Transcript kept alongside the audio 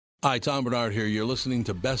Hi, Tom Bernard here. You're listening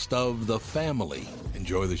to Best of the Family.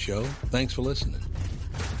 Enjoy the show. Thanks for listening.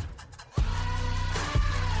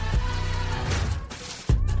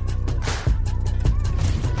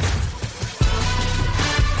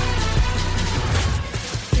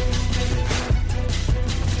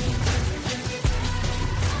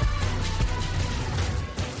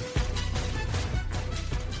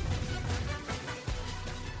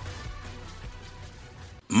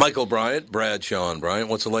 Michael Bryant, Brad Sean Bryant,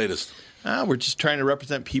 what's the latest? We're just trying to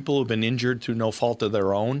represent people who've been injured through no fault of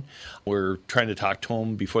their own. We're trying to talk to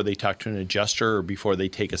them before they talk to an adjuster or before they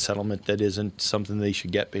take a settlement that isn't something they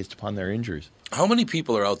should get based upon their injuries. How many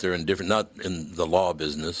people are out there not in the law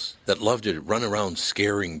business, that love to run around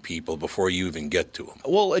scaring people before you even get to them?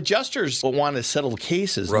 Well, adjusters will want to settle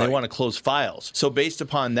cases and they want to close files. So based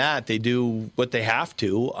upon that, they do what they have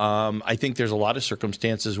to. I think there's a lot of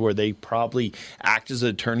circumstances where they probably act as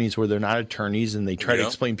attorneys where they're not attorneys, and they try to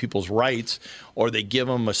explain people's rights, or they give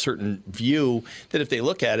them a certain view that if they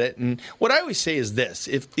look at it. And what I always say is this: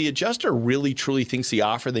 if the adjuster really truly thinks the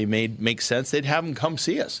offer they made makes sense, they'd have them come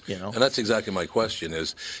see us. And that's exactly my question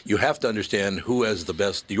is, you have to understand who has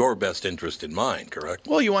your best interest in mind, correct?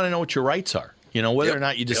 Well, you want to know what your rights are. Whether or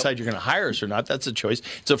not you decide you're going to hire us or not, that's a choice.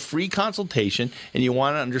 It's a free consultation, and you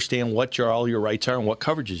want to understand what all your rights are and what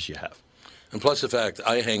coverages you have. And plus the fact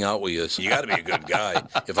I hang out with you, so you got to be a good guy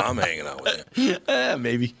if I'm hanging out with you.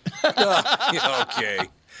 Maybe. Okay.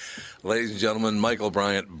 Ladies and gentlemen, Michael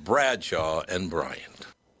Bryant, Bradshaw, and Bryant.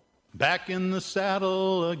 Back in the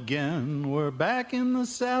saddle again. We're back in the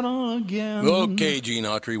saddle again. Okay, Gene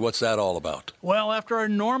Autry, what's that all about? Well, after our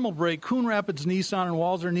normal break, Coon Rapids Nissan and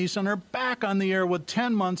Walser Nissan are back on the air with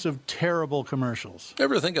 10 months of terrible commercials.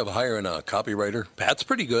 Ever think of hiring a copywriter? Pat's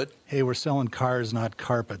pretty good. Hey, we're selling cars, not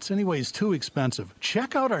carpets. Anyway, it's too expensive.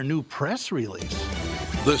 Check out our new press release.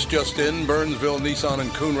 This just in, Burnsville Nissan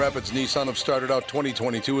and Coon Rapids Nissan have started out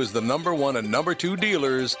 2022 as the number 1 and number 2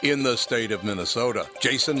 dealers in the state of Minnesota.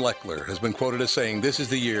 Jason Leckler has been quoted as saying, "This is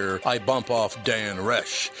the year I bump off Dan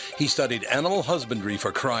Resch. He studied animal husbandry,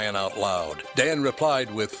 for crying out loud." Dan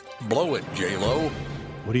replied with, "Blow it, J-Lo."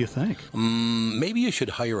 What do you think? Maybe you should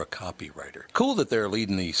hire a copywriter. Cool that they're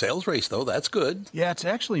leading the sales race, though. That's good. Yeah, it's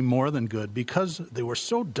actually more than good. Because they were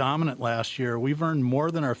so dominant last year, we've earned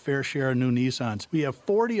more than our fair share of new Nissans. We have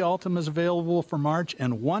 40 Altimas available for March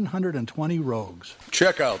and 120 Rogues.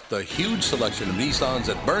 Check out the huge selection of Nissans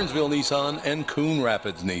at Burnsville Nissan and Coon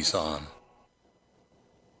Rapids Nissan.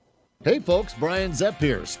 Hey folks, Brian Zepp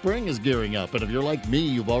here. Spring is gearing up, and if you're like me,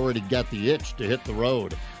 you've already got the itch to hit the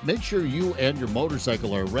road. Make sure you and your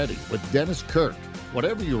motorcycle are ready with Dennis Kirk.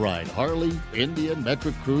 Whatever you ride, Harley, Indian,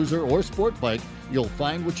 Metric Cruiser, or Sport Bike, you'll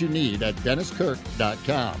find what you need at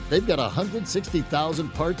DennisKirk.com. They've got 160,000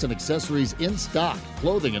 parts and accessories in stock,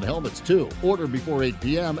 clothing and helmets too. Order before 8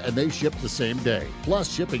 p.m. and they ship the same day.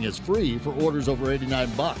 Plus, shipping is free for orders over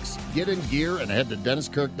 $89. Get in gear and head to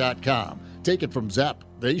DennisKirk.com. Take it from Zepp.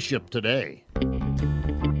 They ship today.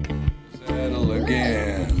 Saddle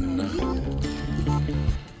again.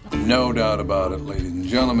 No doubt about it, ladies and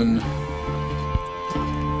gentlemen.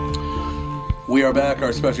 We are back.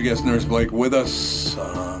 Our special guest, Nurse Blake, with us.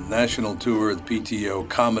 National tour, the PTO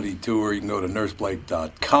Comedy Tour. You can go to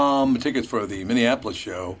nurseblake.com. Tickets for the Minneapolis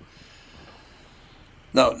show.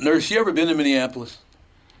 Now, Nurse, you ever been to Minneapolis?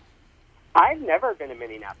 I've never been to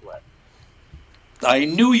Minneapolis. I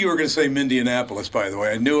knew you were going to say Mindianapolis, by the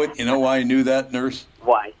way. I knew it. You know why I knew that, Nurse?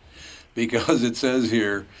 Why? Because it says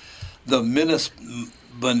here, the Minnespolis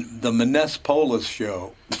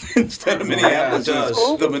show. Instead of Minneapolis, it's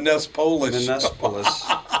the Minnespolis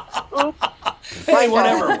show. Hey,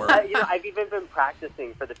 whatever. I've even been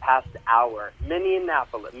practicing for the past hour.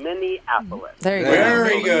 Minneapolis. There you go.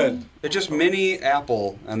 Very good. It's just mini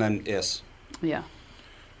apple and then is. Yeah.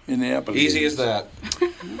 Minneapolis. Easy as that.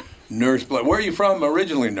 Nurse Blake. Where are you from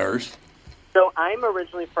originally, Nurse? So I'm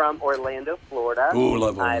originally from Orlando, Florida. Ooh,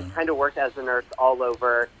 love Orlando. I've kind of worked as a nurse all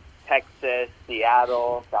over Texas,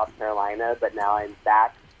 Seattle, South Carolina, but now I'm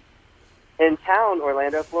back in town,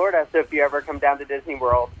 Orlando, Florida. So if you ever come down to Disney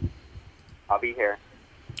World, I'll be here.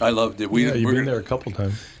 I loved it. You've been there a couple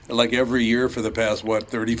times. Like every year for the past,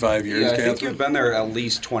 35 years, Yeah, I think you've been there at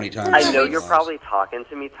least 20 times. I know you're probably talking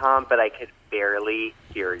to me, Tom, but I could barely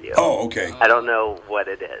hear you. Oh, okay. I don't know what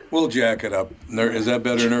it is. We'll jack it up. Is that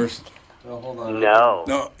better, Nurse? Oh, hold on. No.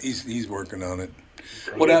 No, he's working on it.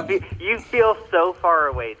 What happened? You feel so far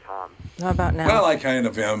away, Tom. How about now? Well, I kind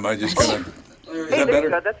of am. I just kind of... Is Hey, that better?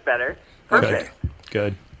 That's better. Perfect.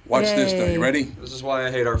 Good. Watch this now. Yay. You ready? This is why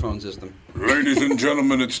I hate our phone system. Ladies and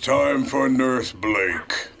gentlemen, it's time for Nurse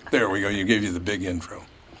Blake. There we go. You gave you the big intro.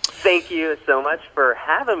 Thank you so much for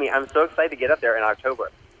having me. I'm so excited to get up there in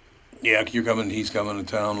October. Yeah, you're coming. He's coming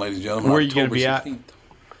to town, ladies and gentlemen. Where are you going to October be 16th. at?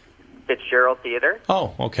 Fitzgerald Theater.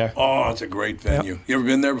 Oh, okay. Oh, it's a great venue. You ever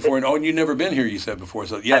been there before? Oh, and you've never been here, you said before.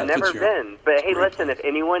 So yeah, I've never been. But hey, listen, if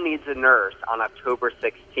anyone needs a nurse on October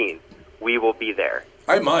 16th, we will be there.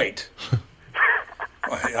 I might.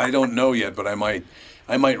 I don't know yet, but I might.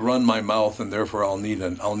 I might run my mouth, and therefore I'll need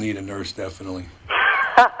a nurse definitely.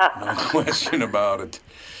 No question about it.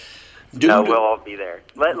 No, we'll all be there.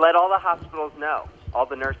 Let all the hospitals know. All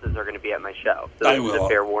the nurses are going to be at my show. So I this is will. a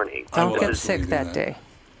fair warning. Don't get sick that day.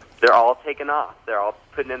 They're all taking off. They're all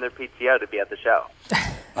putting in their PTO to be at the show.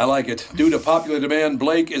 I like it. Due to popular demand,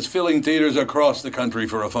 Blake is filling theaters across the country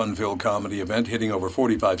for a fun-filled comedy event hitting over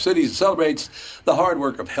 45 cities. It celebrates the hard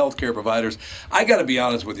work of healthcare providers. I got to be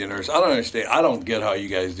honest with you, nurse. I don't understand. I don't get how you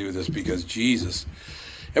guys do this because, Jesus,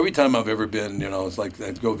 every time I've ever been, it's like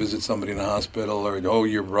I'd go visit somebody in a hospital or, oh,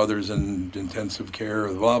 your brother's in intensive care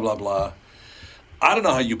or blah, blah, blah. I don't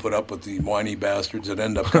know how you put up with the whiny bastards that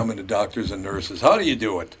end up coming to doctors and nurses. How do you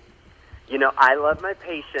do it? I love my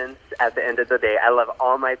patients at the end of the day. I love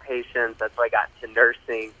all my patients. That's why I got to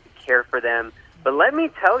nursing, to care for them. But let me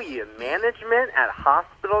tell you, management at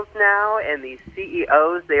hospitals now and these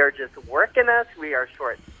CEOs, they are just working us. We are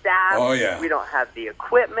short-staffed. Oh, yeah. We don't have the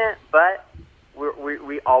equipment, but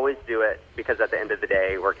we always do it because at the end of the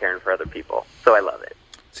day, we're caring for other people. So I love it.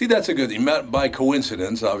 See, that's a good thing. By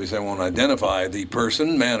coincidence, obviously I won't identify the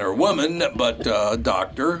person, man or woman, but a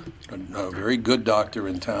doctor, a very good doctor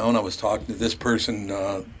in town. I was talking to this person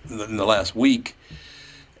in the last week,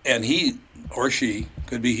 and he or she,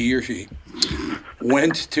 could be he or she,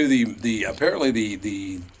 went to the apparently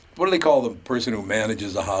the what do they call the person who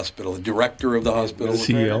manages the hospital, the director of the hospital?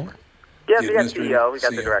 CEO? Yeah, we got CEO, we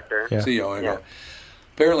got the director. Yeah. CEO, I go.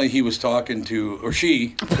 Apparently he was talking to, or she,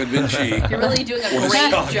 could have been she. You're really doing a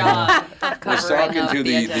great job of Was covering talking up to the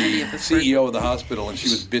the identity of this CEO of the hospital, and she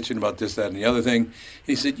was bitching about this, that, and the other thing.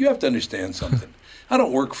 He said, you have to understand something. I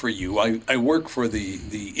don't work for you. I work for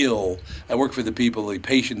the ill. I work for the people, the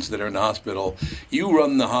patients that are in the hospital. You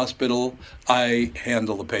run the hospital. I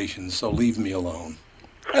handle the patients, so leave me alone.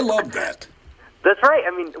 I love that. That's right.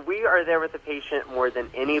 I mean, we are there with the patient more than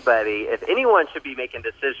anybody. If anyone should be making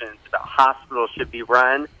decisions about how hospitals should be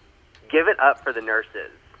run, give it up for the nurses.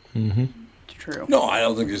 Mm-hmm. It's true. No, I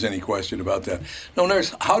don't think there's any question about that. No,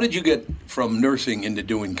 nurse, how did you get from nursing into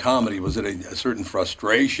doing comedy? Was it a certain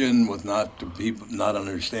frustration with not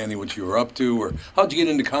understanding what you were up to, or how did you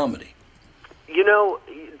get into comedy?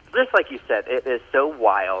 Just like you said, it is so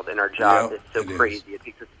wild, and our job is so crazy. It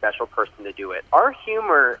takes a special person to do it. Our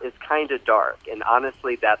humor is kind of dark, and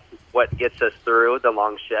honestly, that's what gets us through the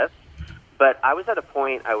long shifts. But I was at a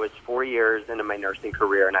point, I was 4 years into my nursing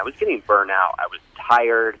career, and I was getting burnt out. I was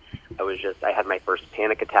tired. I had my first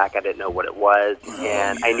panic attack. I didn't know what it was,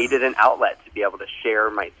 and I needed an outlet to be able to share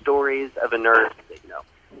my stories of a nurse,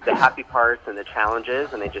 the happy parts and the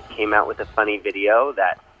challenges, and I just came out with a funny video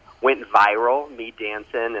that went viral, me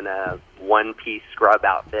dancing in a one-piece scrub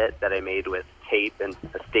outfit that I made with tape and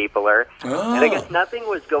a stapler. Oh. And I guess nothing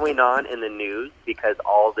was going on in the news because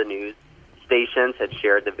all the news stations had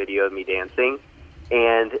shared the video of me dancing.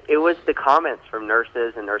 And it was the comments from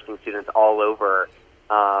nurses and nursing students all over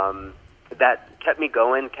that kept me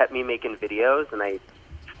going, kept me making videos. And I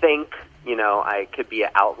think, I could be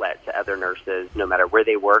an outlet to other nurses no matter where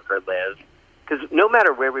they work or live. Because no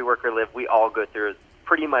matter where we work or live, we all go through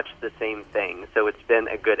pretty much the same thing. So it's been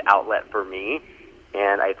a good outlet for me,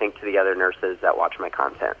 and I think to the other nurses that watch my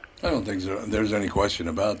content. I don't think there's any question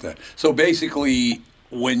about that. So basically,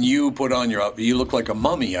 when you put on you look like a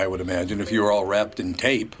mummy, I would imagine, if you were all wrapped in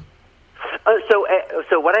tape.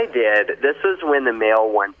 So what I did, this was when the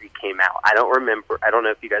male onesie came out. I don't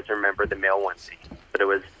know if you guys remember the male onesie, but it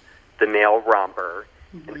was the male romper.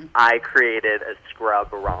 Mm-hmm. And I created a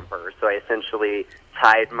scrub romper. So I essentially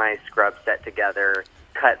tied my scrub set together,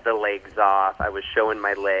 cut the legs off. I was showing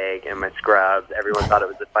my leg and my scrubs. Everyone thought it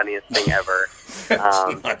was the funniest thing ever.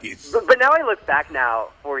 Nice. But now I look back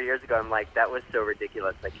 4 years ago, I'm like, that was so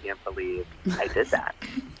ridiculous. I can't believe I did that.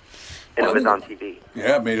 And it was on TV.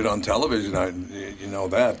 Yeah, it made it on television.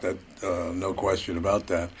 No question about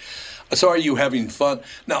that. So are you having fun?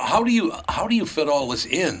 Now, how do you fit all this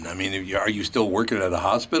in? I mean, are you still working at a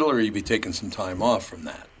hospital, or are you be taking some time off from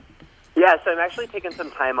that? Yeah, so I'm actually taking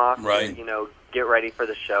some time off to, get ready for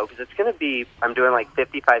the show, because it's going to be, I'm doing like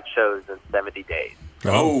 55 shows in 70 days.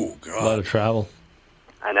 Oh, God. A lot of travel.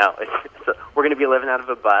 I know. We're going to be living out of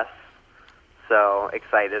a bus, so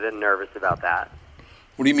excited and nervous about that.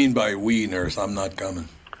 What do you mean by we, nurse? I'm not coming.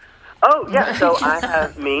 Oh, yeah, so I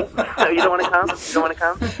have me. So you don't want to come? You don't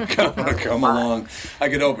want to come? Come along. I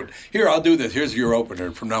could open. Here, I'll do this. Here's your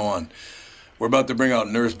opener from now on. We're about to bring out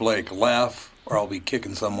Nurse Blake. Laugh, or I'll be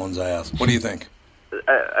kicking someone's ass. What do you think?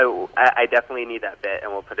 I definitely need that bit,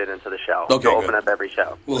 and we'll put it into the show. Okay, we'll good. open up every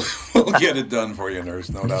show. We'll get it done for you,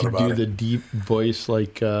 Nurse. No doubt about Do it. the deep voice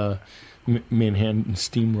like Manhattan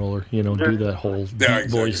Steamroller, do the whole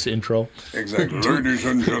deep voice intro. Exactly. Ladies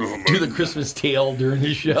and gentlemen. Do the Christmas tale during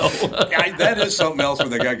the show. Yeah, that is something else where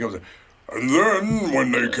the guy goes, and then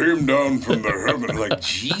when they came down from the heaven, like,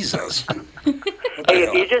 Jesus. Hey,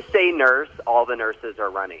 if you just say nurse, all the nurses are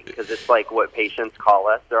running because it's like what patients call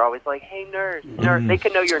us. They're always like, hey, nurse, nurse. They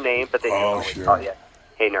can know your name, but they don't always call you,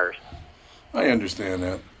 hey, nurse. I understand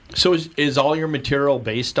that. So is all your material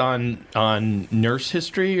based on nurse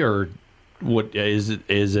history, or what is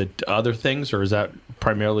it other things, or is that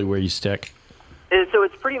primarily where you stick? And so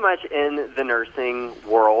it's pretty much in the nursing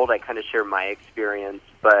world. I kind of share my experience,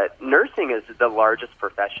 but nursing is the largest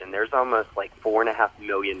profession. There's almost like 4.5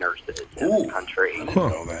 million nurses in this country. I didn't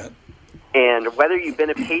know that. And whether you've been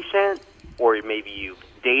a patient or maybe you've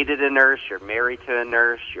dated a nurse, you're married to a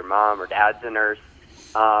nurse, your mom or dad's a nurse,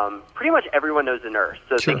 pretty much everyone knows a nurse.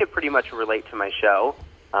 So they could pretty much relate to my show.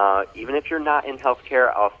 Even if you're not in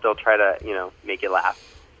healthcare, I'll still try to, make you laugh.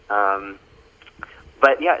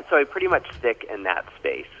 But yeah, so I pretty much stick in that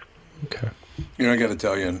space. Okay. I got to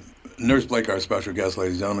tell you, Nurse Blake, our special guest,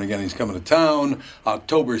 ladies and gentlemen, again, he's coming to town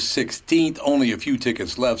October 16th. Only a few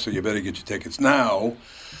tickets left, so you better get your tickets now.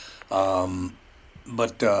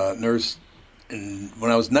 But Nurse, when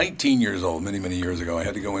I was 19 years old, many, many years ago, I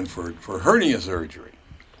had to go in for hernia surgery.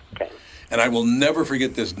 Okay. And I will never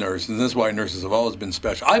forget this nurse, and this is why nurses have always been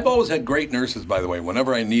special. I've always had great nurses, by the way.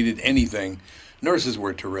 Whenever I needed anything, nurses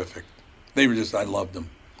were terrific. They were I loved them.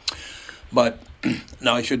 But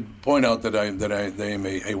now I should point out that I am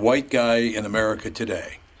a white guy in America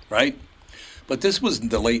today, right? But this was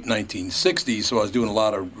the late 1960s, so I was doing a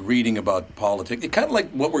lot of reading about politics. It kind of like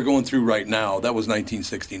what we're going through right now. That was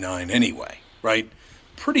 1969 anyway, right?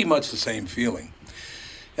 Pretty much the same feeling.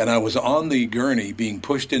 And I was on the gurney being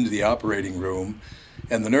pushed into the operating room,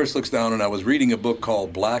 and the nurse looks down, and I was reading a book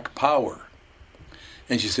called Black Power.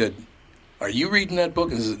 And she said, "Are you reading that book?"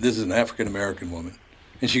 And this is an African-American woman.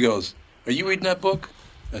 And she goes, "Are you reading that book?"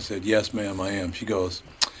 I said, "Yes, ma'am, I am." She goes,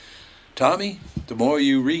 "Tommy, the more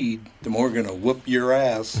you read, the more going to whoop your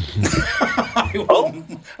ass."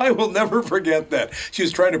 I will never forget that. She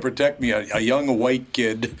was trying to protect me, a young white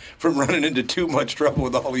kid, from running into too much trouble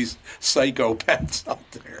with all these psychopaths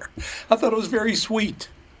out there. I thought it was very sweet.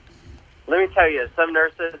 Let me tell you, some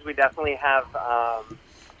nurses, we definitely have...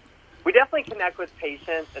 we definitely connect with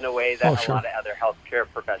patients in a way that a lot of other healthcare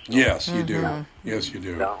professionals. Yes, you do. Yes, you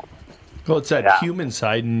do. So, Well, it's that human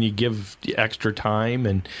side, and you give the extra time,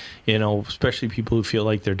 and especially people who feel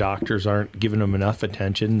like their doctors aren't giving them enough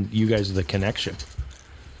attention. You guys are the connection.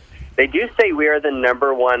 they do say we are the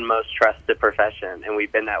 #1 most trusted profession, and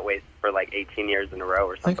we've been that way for like 18 years in a row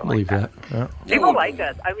or something. I can believe that. Yeah. People like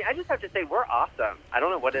us. I mean, I just have to say we're awesome. I don't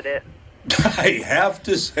know what it is. I have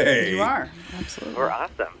to say. You are. Absolutely. We're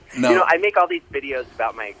awesome. No. I make all these videos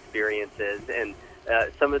about my experiences, and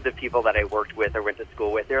some of the people that I worked with or went to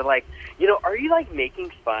school with, they're like, are you like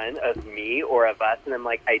making fun of me or of us? And I'm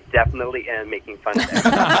like, I definitely am making fun of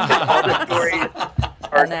them. All the stories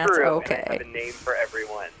are true. Okay. And I have a name for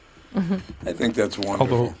everyone. I think that's wonderful.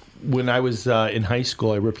 Although, when I was in high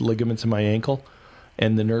school, I ripped ligaments in my ankle,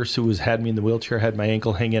 and the nurse who had me in the wheelchair had my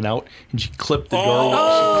ankle hanging out, and she clipped the door. She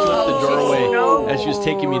clipped the doorway as she was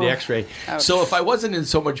taking me to X-ray. Ouch. So if I wasn't in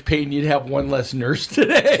so much pain, you'd have one less nurse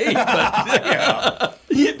today. But,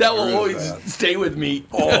 that will always stay with me.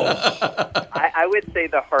 I would say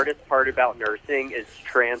the hardest part about nursing is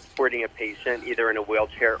transporting a patient either in a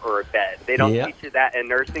wheelchair or a bed. They don't teach you that in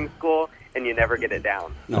nursing school, and you never get it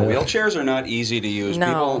down. No, wheelchairs are not easy to use.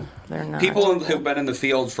 No, they're not. People who've been in the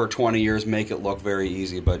field for 20 years make it look very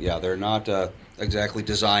easy, but they're not exactly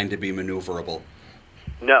designed to be maneuverable.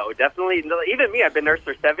 No, definitely. Even me, I've been nurse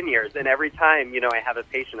for 7 years, and every time, I have a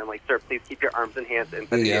patient, I'm like, sir, please keep your arms and hands in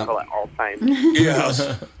the vehicle at all times. Yes.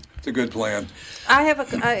 It's a good plan. I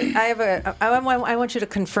want you to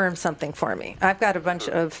confirm something for me. I've got a bunch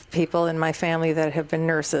of people in my family that have been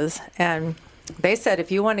nurses, and they said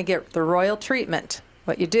if you want to get the royal treatment,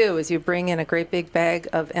 what you do is you bring in a great big bag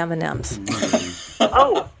of M&Ms.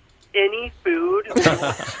 Oh, any food?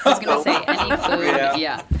 I was going to say any food.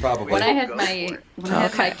 Yeah. Probably. When I had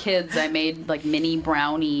my kids, I made like mini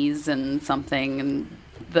brownies and something, and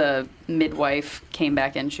the midwife came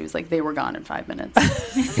back in. She was like, they were gone in 5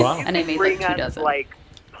 minutes. Wow. And I made Bring like 2 us, dozen. like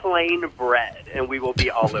plain bread, and we will be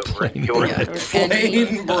all over it.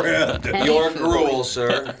 Plain bread. Your gruel,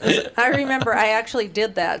 sir. I remember I actually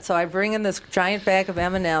did that. So I bring in this giant bag of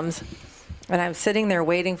M&Ms, And I'm sitting there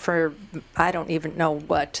waiting for, I don't even know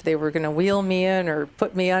what. They were going to wheel me in or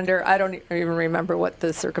put me under. I don't even remember what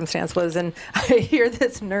the circumstance was. And I hear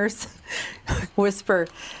this nurse whisper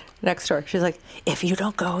next door. She's like, if you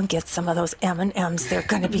don't go and get some of those M&Ms, they're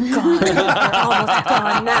going to be gone. They're almost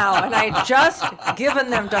gone now. And I just given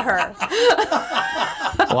them to her.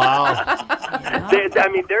 Wow.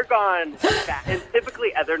 They're gone. And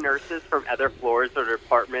typically other nurses from other floors or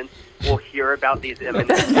departments will hear about these M&Ms.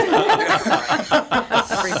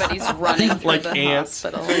 Everybody's running through Like the ants.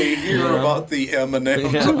 hospital. They hear about the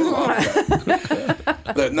M&Ms.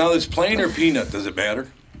 Now, is plain or peanut? Does it matter?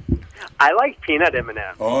 I like peanut M&Ms.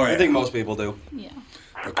 Oh, yeah. I think most people do. Yeah.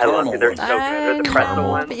 The I love caramel it. They're one. so good. Or the pretzel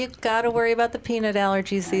ones. But you got to worry about the peanut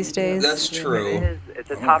allergies these days. That's true.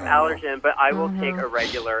 It's a top allergen, but I will take a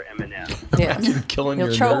regular M&M. Yeah. You're killing You'll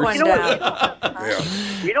your choke nurse. one You know what? down.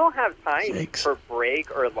 Yeah. We don't have time Yikes. for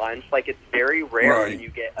break or lunch. Like, it's very rare Right, when you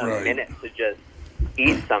get a right. minute to just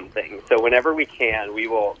eat something. So whenever we can, we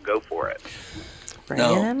will go for it. Bring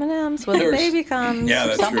No. in M&Ms when the There's- baby comes. Yeah,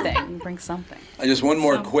 that's true. Something. Bring something. Just one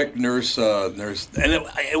more quick nurse, and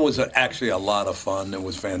it was actually a lot of fun. It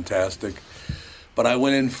was fantastic. But I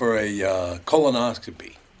went in for a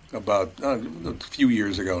colonoscopy about a few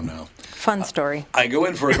years ago now. Fun story. I go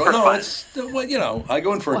in for a I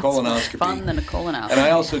go in for a colonoscopy. Fun than a colonoscopy. And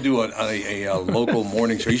I also do a local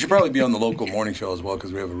morning show. You should probably be on the local morning show as well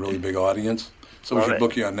because we have a really big audience. So we Love should it.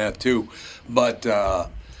 book you on that too. But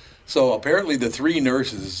so apparently the three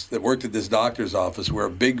nurses that worked at this doctor's office were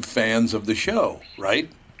big fans of the show, right?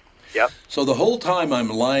 Yep. So the whole time I'm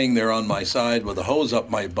lying there on my side with a hose up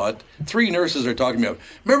my butt, three nurses are talking to me.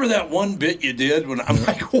 Remember that one bit you did? When I'm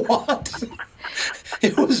like, what?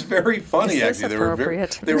 It was very funny, Is this actually.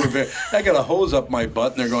 appropriate? They were very. I got a hose up my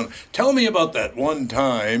butt, and they're going, "Tell me about that one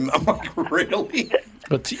time." I'm like, really?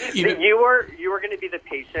 But even, You were going to be the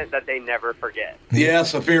patient that they never forget.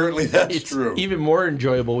 Yes, apparently that's it's true. even more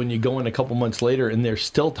enjoyable when you go in a couple months later and they're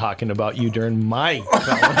still talking about you during my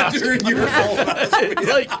colonoscopy. During your colonoscopy. It's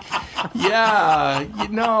like, yeah,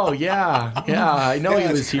 I know he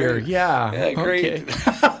that's was here. great. Yeah, Yeah, great.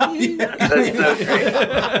 okay. That's so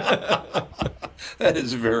great. That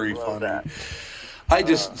is very Love funny. that. I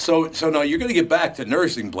just so now you're going to get back to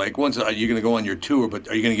nursing, Blake. Once you're going to go on your tour, but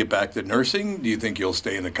are you going to get back to nursing? Do you think you'll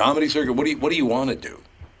stay in the comedy circuit? What do you want to do?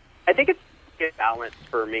 I think it's a good balance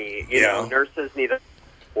for me. You know, nurses need a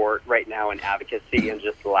support right now in advocacy and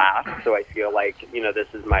just laugh. So I feel like, this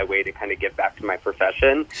is my way to kind of get back to my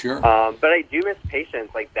profession. Sure. But I do miss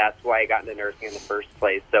patients. Like, that's why I got into nursing in the first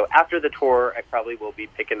place. So after the tour, I probably will be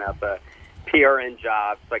picking up a PRN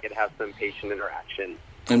job so I could have some patient interaction.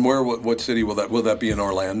 And what city will that be in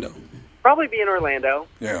Orlando? Probably be in Orlando.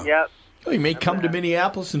 Yeah. Yep. You may come to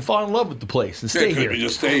Minneapolis and fall in love with the place and stay Yeah, could here. you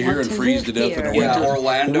just stay here and to freeze live to death in the here. winter? Yeah,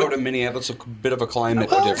 Orlando to Minneapolis, a bit of a climate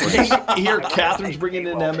difference. Here, Catherine's bringing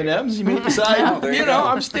in M&Ms. You may decide, there you go.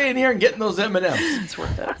 I'm staying here and getting those M&Ms. It's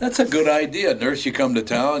worth it. That's a good idea. Nurse, you come to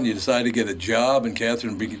town, you decide to get a job, and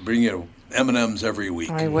Catherine bring you M&Ms every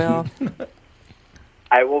week. I will.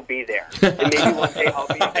 I will be there. And maybe one day I'll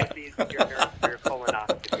be your nurse for your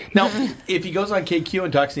colonoscopy. Now, if he goes on KQ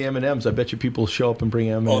and talks to the M&Ms, I bet you people show up and bring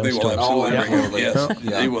M&Ms. Oh, they will to him. absolutely Oh, bring you. absolutely. Yes,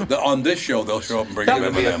 Yeah. they will. On this show, they'll show up and bring That you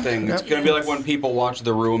would be a M&Ms. thing. It's going to be like when people watch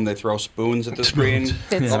The Room, they throw spoons at the screen.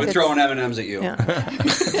 They'll be throwing M&Ms at you.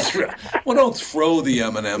 Yeah. Well, don't throw the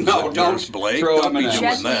M&Ms No, at don't Nurse Blake. throw Don't be M&Ms.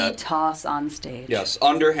 doing Gently that. toss on stage. Yes,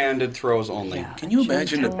 underhanded throws only. Yeah. Can you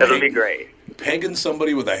imagine That'll be great. pegging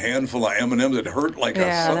somebody with a handful of M&Ms that hurt like a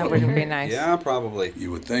Yeah, son that of a... wouldn't be nice. Yeah, probably.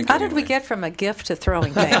 You would think. How did we anyway. get from a gift to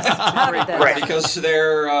throwing things? How did that Right. happen? Because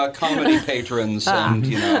they're comedy patrons and,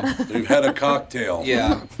 We've had a cocktail.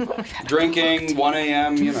 yeah. Drinking, 1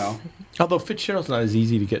 a.m., Although Fitzgerald's not as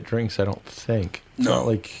easy to get drinks, I don't think. It's No. not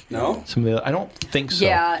like No? some of the. I don't think so.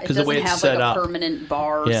 Yeah, it because doesn't the way it's have set like a up. permanent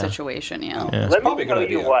bar Yeah. situation. Yeah. Yeah. Let probably me a good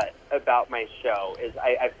tell you idea. what about my show is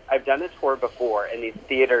I've done a tour before, and these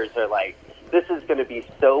theaters are like, this is going to be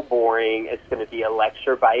so boring. It's going to be a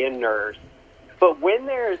lecture by a nurse. But when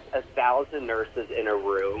there's 1,000 nurses in a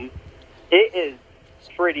room, it is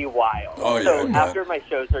pretty wild. Oh, yeah, so I bet. after my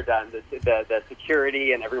shows are done, the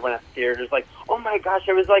security and everyone at the theater is like, oh my gosh,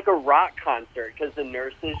 it was like a rock concert because the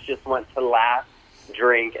nurses just want to laugh,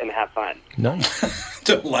 drink, and have fun. Nice.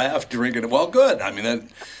 To laugh, drink it. Well, good. I mean,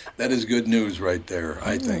 that is good news right there,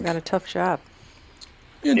 I You think. got a tough job.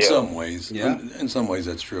 In Yeah. some ways. Yeah. In some ways,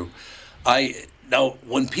 that's true. Now,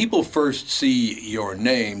 when people first see your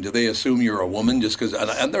name, do they assume you're a woman just because,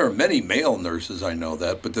 and there are many male nurses, I know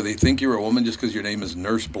that, but do they think you're a woman just because your name is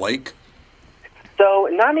Nurse Blake? So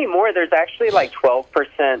not anymore. There's actually like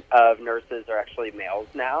 12% of nurses are actually males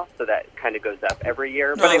now, so that kind of goes up every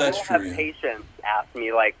year. But I will have patients ask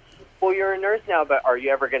me, like, well, you're a nurse now, but are you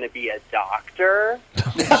ever going to be a doctor?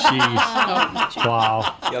 Jeez.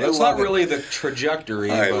 Wow. Yeah, that's not really the trajectory.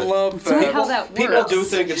 I love that. Not how that works. People do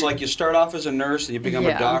think it's like you start off as a nurse, and you become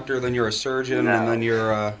a doctor, then you're a surgeon, and then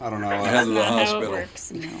you're, I don't know. Head of the hospital.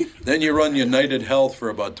 Then you run United Health for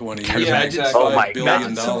about 20 years. Yeah, exactly. $5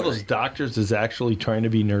 billion. Some of those doctors is actually trying to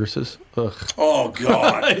be nurses. Ugh. Oh,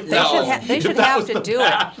 God. They should have to do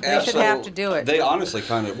it. They should have to do it. They honestly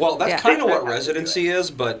kind of, well, that's kind of what residency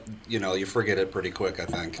is, but, you know, you forget it pretty quick, I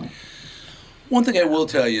think. One thing I will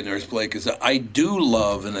tell you, Nurse Blake, is that I do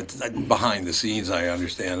love, and it's behind the scenes I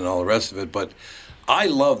understand and all the rest of it, but I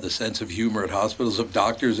love the sense of humor at hospitals of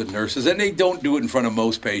doctors and nurses, and they don't do it in front of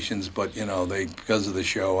most patients, but, you know, they, because of the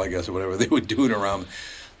show, I guess, or whatever, they would do it around.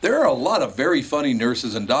 There are a lot of very funny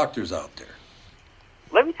nurses and doctors out there.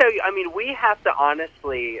 Let me tell you, I mean, we have to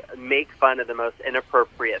honestly make fun of the most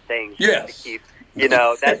inappropriate things. Yes. To keep, you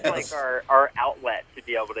know, that's like our outlet to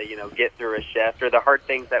be able to, you know, get through a shift or the hard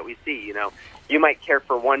things that we see, you know. You might care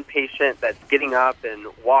for one patient that's getting up and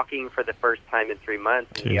walking for the first time in 3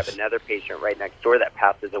 months, and you have another patient right next door that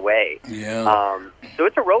passes away. Yeah. So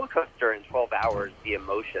it's a roller coaster in 12 hours, the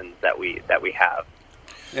emotions that we have.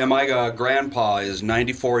 Yeah, my grandpa is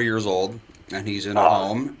 94 years old, and he's in a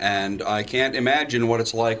home, and I can't imagine what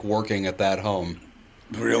it's like working at that home.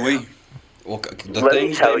 Really? Well, the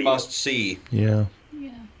things they must see. Yeah.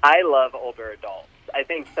 I love older adults. I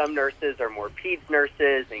think some nurses are more peds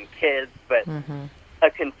nurses and kids, but a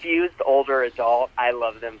confused older adult, I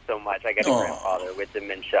love them so much. I got a grandfather with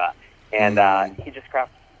dementia, and he just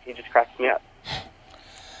cracks me up.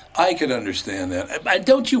 I can understand that.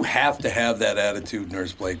 Don't you have to have that attitude,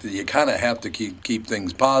 Nurse Blake, that you kind of have to keep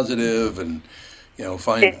things positive and, you know,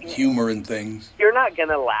 find humor in things? You're not going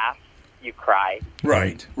to laugh, you cry.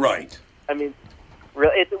 Right. I mean,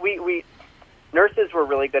 really, we nurses were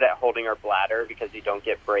really good at holding our bladder because you don't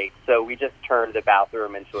get breaks. So we just turned the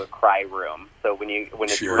bathroom into a cry room. So when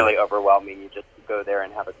it's really overwhelming, you just go there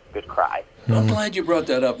and have a good cry. I'm glad you brought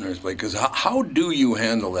that up, Nurse Blake, because how do you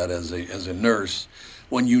handle that as a nurse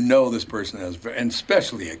when you know this person has, and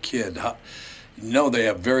especially a kid, you know they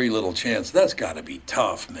have very little chance? That's got to be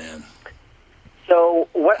tough, man. So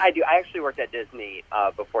what I do, I actually worked at Disney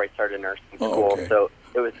before I started nursing school. Okay. So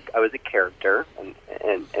I was a character,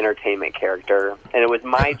 an entertainment character, and it was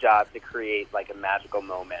my job to create like a magical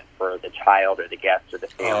moment for the child or the guest or the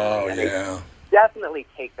family. Oh, and yeah. I definitely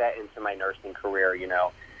take that into my nursing career. You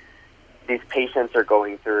know, these patients are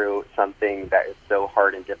going through something that is so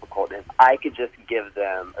hard and difficult, and if I could just give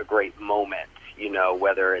them a great moment, you know,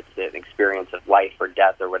 whether it's an experience of life or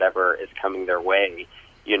death or whatever is coming their way,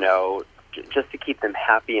 you know, just to keep them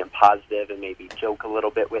happy and positive and maybe joke a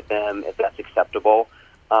little bit with them if that's acceptable.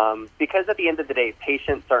 Because at the end of the day,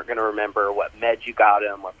 patients aren't going to remember what meds you got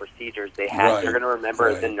them, what procedures they had. Right. They're going to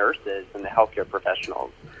remember the nurses and the healthcare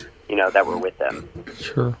professionals, you know, that were with them.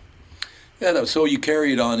 Sure. Yeah, no, so you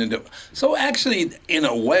carry it on into... So actually, in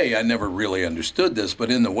a way, I never really understood this, but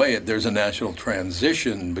in the way, there's a natural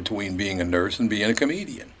transition between being a nurse and being a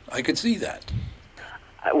comedian. I could see that.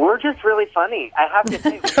 We're just really funny. I have to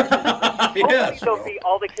say, Yes,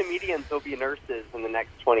 all the comedians will be nurses in the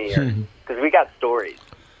next 20 years because we got stories.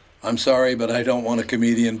 I'm sorry, but I don't want a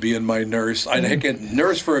comedian being my nurse. I'd get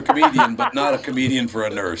nurse for a comedian, but not a comedian for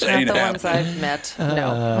a nurse. Not the ones I've met.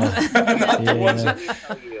 No. Not the ones that...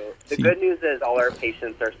 The good news is all our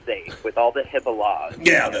patients are safe with all the HIPAA laws.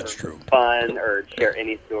 Yeah, that's true. Fun or share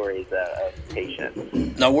any stories of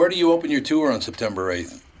patients. Now, where do you open your tour on September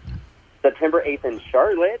 8th? September 8th in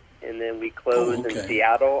Charlotte, and then we close in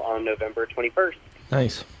Seattle on November 21st.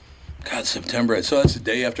 Nice. God, September 8th. So that's the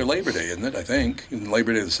day after Labor Day, isn't it, I think?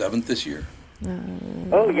 Labor Day the 7th this year.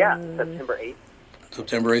 Oh, yeah, September 8th.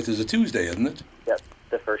 September 8th is a Tuesday, isn't it? Yep,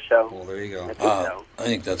 the first show. Well, there you go. I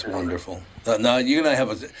think that's wonderful. Now, you're going to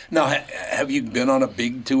have Now, have you been on a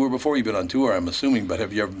big tour before? You've been on tour, I'm assuming, but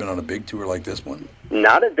have you ever been on a big tour like this one?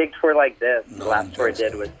 Not a big tour like this. The last tour I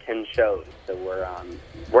did was 10 shows, so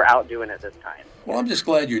we're out doing it this time. Well, I'm just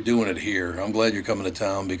glad you're doing it here. I'm glad you're coming to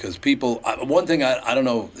town because people... one thing, I don't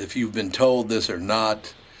know if you've been told this or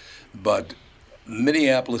not, but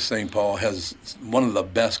Minneapolis, St. Paul has one of the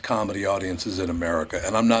best comedy audiences in America.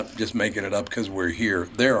 And I'm not just making it up because we're here.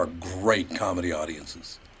 There are great comedy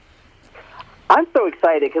audiences. I'm so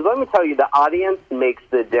excited because let me tell you, the audience makes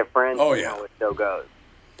the difference in how a show goes.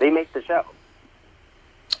 They make the show.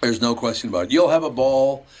 There's no question about it. You'll have a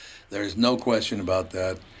ball. There's no question about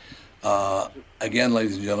that. Again,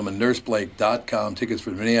 ladies and gentlemen, nurseblake.com. Tickets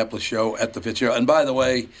for the Minneapolis show at the Fitzgerald. And by the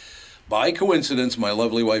way, by coincidence, my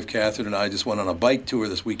lovely wife Catherine and I just went on a bike tour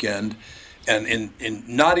this weekend. And in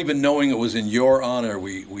not even knowing it was in your honor,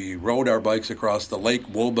 we rode our bikes across the Lake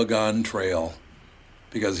Wobegon Trail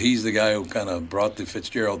because he's the guy who kind of brought the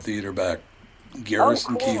Fitzgerald Theater back,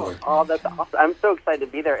 Garrison Keillor. Oh, that's awesome. I'm so excited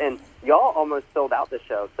to be there. And y'all almost sold out the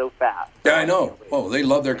show so fast. Yeah, I know. Oh, they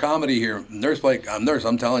love their comedy here. Nurse Blake, I'm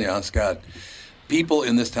telling you, Scott, people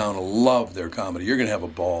in this town love their comedy. You're going to have a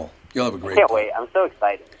ball. You'll have a great Can't time. wait. I'm so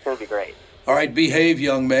excited. It's going to be great. All right, behave,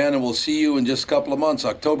 young man, and we'll see you in just a couple of months.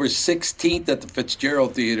 October 16th at the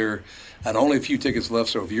Fitzgerald Theater, and only a few tickets left,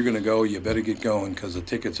 so if you're going to go, you better get going because the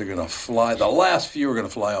tickets are going to fly. The last few are going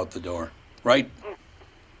to fly out the door, right?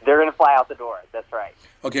 They're going to fly out the door. That's right.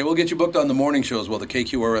 Okay, we'll get you booked on the morning show as well, the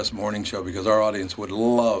KQRS morning show, because our audience would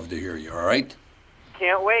love to hear you, all right?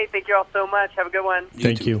 Can't wait. Thank you all so much. Have a good one.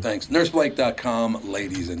 Thank you. Thanks. NurseBlake.com,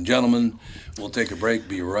 ladies and gentlemen. We'll take a break,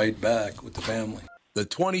 be right back with the family. The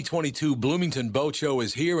 2022 Bloomington Boat Show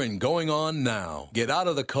is here and going on now. Get out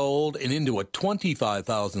of the cold and into a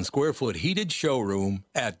 25,000 square foot heated showroom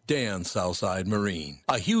at Dan Southside Marine.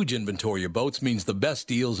 A huge inventory of boats means the best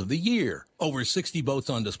deals of the year. Over 60 boats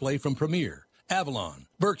on display from Premier, Avalon,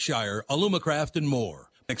 Berkshire, Alumacraft, and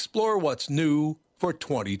more. Explore what's new for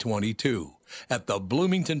 2022 at the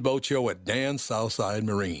Bloomington Boat Show at Dan Southside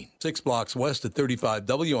Marine. 6 blocks west of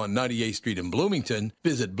 35W on 98th Street in Bloomington.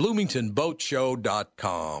 Visit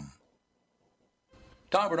bloomingtonboatshow.com.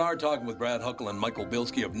 Tom Bernard talking with Brad Huckle and Michael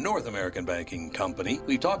Bilski of North American Banking Company.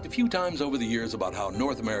 We've talked a few times over the years about how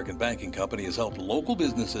North American Banking Company has helped local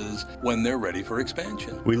businesses when they're ready for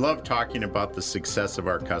expansion. We love talking about the success of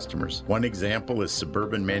our customers. One example is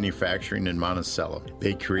Suburban Manufacturing in Monticello.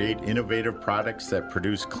 They create innovative products that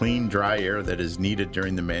produce clean, dry air that is needed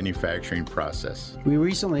during the manufacturing process. We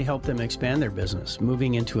recently helped them expand their business.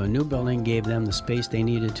 Moving into a new building gave them the space they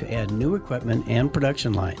needed to add new equipment and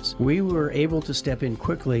production lines. We were able to step in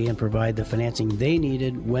quickly and provide the financing they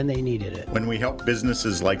needed when they needed it. When we help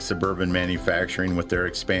businesses like Suburban Manufacturing with their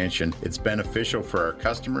expansion, it's beneficial for our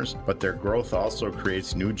customers, but their growth also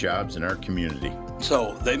creates new jobs in our community.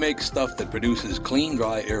 So they make stuff that produces clean,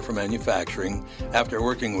 dry air for manufacturing after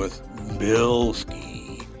working with Bilski.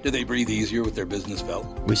 Do they breathe easier with their business felt?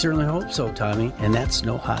 We certainly hope so, Tommy, and that's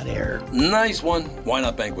no hot air. Nice one. Why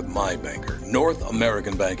not bank with my banker? North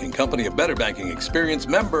American Banking Company, a better banking experience,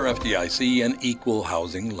 member FDIC, and equal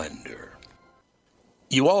housing lender.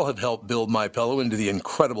 You all have helped build MyPillow into the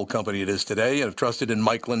incredible company it is today and have trusted in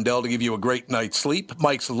Mike Lindell to give you a great night's sleep.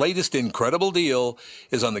 Mike's latest incredible deal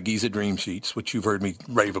is on the Giza Dream Sheets, which you've heard me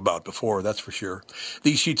rave about before, that's for sure.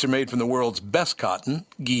 These sheets are made from the world's best cotton,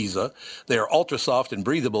 Giza. They are ultra soft and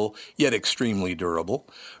breathable, yet extremely durable.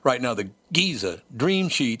 Right now, the Giza Dream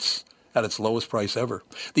Sheets at its lowest price ever.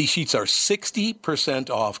 These sheets are 60%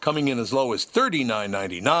 off, coming in as low as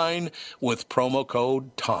 $39.99 with promo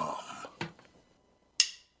code TOM.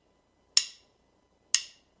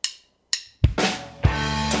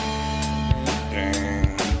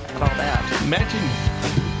 All that. Imagine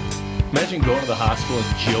going to the hospital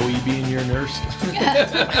and Joey being your nurse.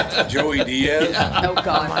 Joey Diaz? Yeah. Oh,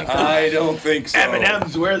 God. I don't think so.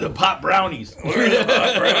 M&M's, where are the pop brownies? Where are the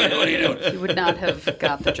pop brownies? What are you doing? You would not have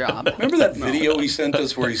got the job. Remember that video he sent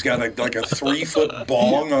us where he's got like a 3-foot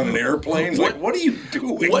bong on an airplane? Like, what are you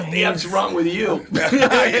doing? What the F's wrong with you?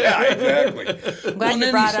 Yeah, exactly. I'm glad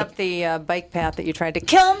you brought up the bike path that you tried to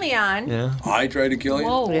kill me on. Yeah. I tried to kill you?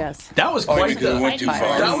 Whoa. Yes. That was Oh, quite because it went too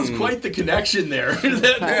far. That was quite the connection there.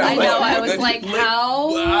 I know. I was like,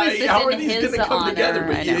 how is this how are in these his going to come honor? together?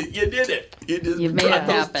 But I know. you did it. You just You've made brought it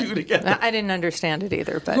those happen. two together. I didn't understand it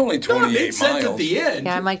either, but It's only No, it 28 made sense miles. at the end.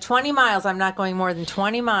 yeah, I'm like 20 miles. I'm not going more than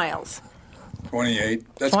 20 miles.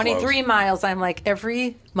 28. That's 23 close. miles. I'm like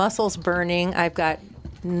every muscle's burning. I've got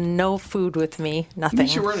no food with me. At Nothing.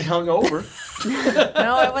 least you weren't hungover.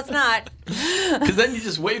 No, I was not. Because then you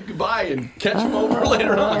just wave goodbye and catch them over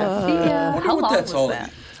later on. See ya. wonder How what long that's was all-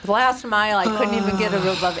 that? The last mile, I couldn't even get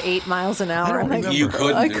above 8 miles an hour. I'm like, You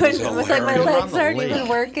couldn't. I It was couldn't. It was like my hilarious. legs aren't Lake. even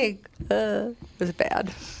working. It was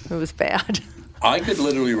bad. It was bad. I could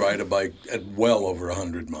literally ride a bike at well over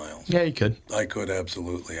 100 miles. Yeah, you could. I could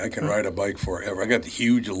absolutely. I can ride a bike forever. I got the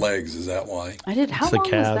huge legs. Is that why? I did. How It's the long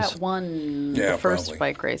was calves. that one? Yeah, the first probably.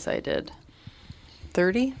 bike race I did.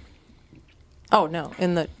 30? Oh no,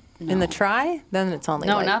 in the try? Then it's only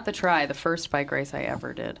No, like, not the try. The first bike race I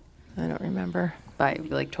ever did. I don't remember.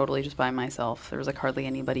 Totally just by myself. There was like hardly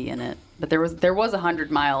anybody in it. But there was a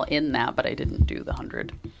 100-mile in that, but I didn't do the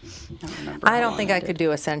 100. I don't remember. I how don't long think I did. could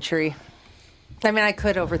do a century. I mean, I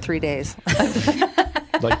could over 3 days.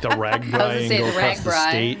 Like the Ragbri gonna and say go the across the Ragbri.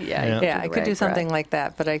 state. Yeah. Yeah, I the could do rag something ride. like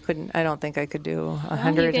that, but I don't think I could do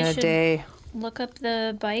 100 in a should- day. look up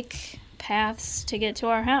the bike paths to get to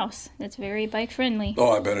our house. It's very bike friendly.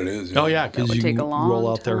 Oh, I bet it is. Oh yeah, because you take can a long roll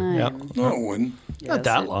out there. Yeah. No, it wouldn't. Not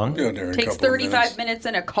that long. Yeah, there in a Takes couple of 35 minutes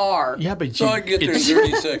in a car. Yeah, but So I get there in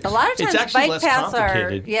 36. A lot of It's times actually bike less paths are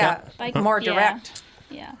complicated. more Yeah. direct.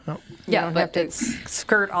 Yeah. You Yeah, don't but have to it's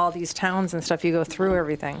skirt all these towns and stuff. You go through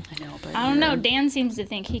everything. I know, but I don't know. Dan seems to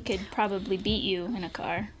think he could probably beat you in a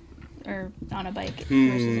car or on a bike.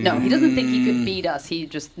 Versus No, he doesn't think he could beat us. He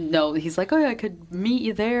just he's like, oh yeah, I could meet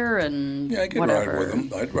you there and Yeah, I could whatever. ride with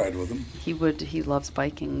him. I'd ride with him. He would. He loves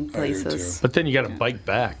biking I do, places. But then you got to bike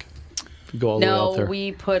back. You go all the way out No, there.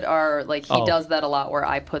 we put our he Oh. does that a lot where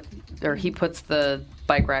he puts the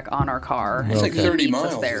bike rack on our car. It's like and 30 he meets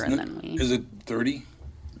miles, us there, isn't and it? then we. Is it 30?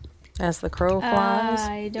 As the crow flies.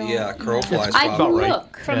 I don't. Yeah, crow flies. I probably.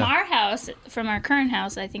 look. From Yeah. our house, from our current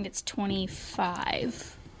house, I think it's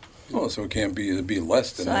 25. Oh, so it can't be. It'd be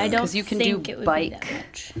less than So that. I don't 'Cause you can think do it would bike. be that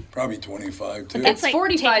much. Probably 25 too. That's It's like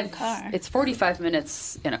 45. taking a car. It's 45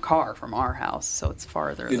 minutes in a car from our house, so it's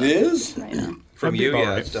farther. It than is? Right now. From That'd be you, about yeah,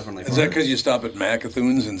 right. it's definitely. Is that because you stop at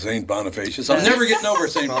Macathoons and St. Bonifacius? I'm never getting over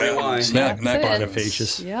St. Probably why. Bonifacius. That's it.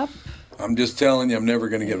 Bonifacius. Yep. I'm just telling you, I'm never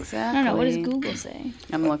going to get it. Exactly. I don't know. What does Google say?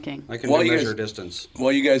 I'm looking. I can While do you guys- measure distance.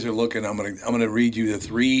 While you guys are looking, I'm gonna read you the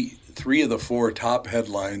three of the four top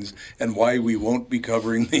headlines and why we won't be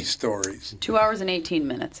covering these stories 2 hours and 18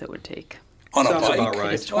 minutes it would take. on a Sounds bike. about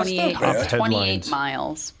right. It's 28, Top it's 28 headlines.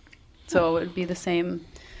 miles. So it would be the same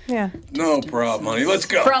Yeah. No problem, honey. Let's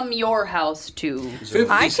go. from your house to. 56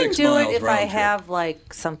 I can do it miles if I round trip. have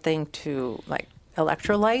like something to like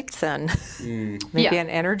electrolytes and maybe Yeah. an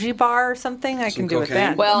energy bar or something. I Some can do it cocaine?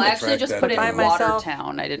 then. Well, I'm gonna actually, track just that put it down. in By myself.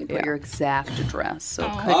 Watertown. I didn't put Yeah. your exact address, so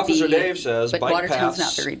it could Officer be. Dave says but bike Watertown's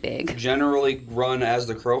paths not very big. generally run as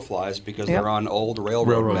the crow flies because Yep. they're on old railroad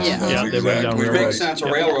Railroads. maps. Yeah. Yeah, they run down Exactly Which right. makes railroads. sense. A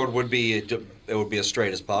Yeah. railroad would be it would be as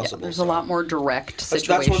straight as Yeah, possible. there's so. a lot more direct That's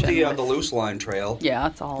situation. what the with- loose line trail. Yeah,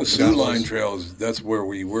 it's all. The Sioux Line Trails, that's where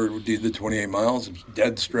we did the 28 miles, it's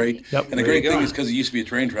dead straight. Yep. And the There you great thing go. is because it used to be a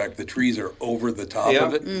train track, the trees are over the top Yep.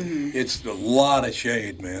 of it. It's a lot of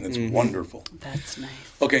shade, man. It's wonderful. That's nice.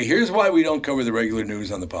 Okay, here's why we don't cover the regular news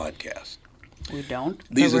on the podcast. We don't.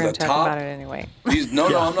 These we're are going the to talk top. about it anyway. These, no,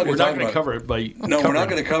 I'm not We're going to not talk going to about cover it by. it. No, we're not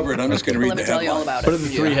going to cover it. I'm just going to read Let the me tell you all headlines. about What are it.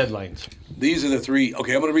 the three headlines? These are the three.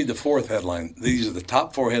 Okay, I'm going to read the fourth headline. These are the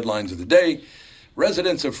top four headlines of the day.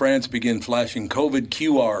 Residents of France begin flashing COVID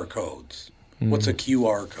QR codes. What's a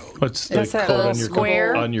QR code? What's the It's that code little on your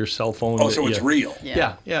square. on your cell phone? Oh, so it's real.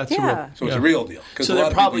 Yeah, it's Yeah. real. So it's a real deal. Because So a lot they're of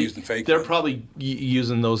people probably using fake they're ones. probably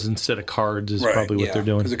using those instead of cards. Is Right, probably what yeah. they're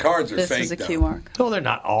doing. Because the cards are This fake is a now. QR code. No, they're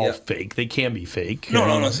not all Yeah. fake. They can be fake. No,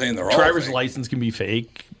 no, I'm not saying they're all Driver's fake. license can be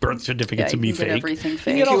fake. Birth Yeah, certificates you can be can get fake. everything You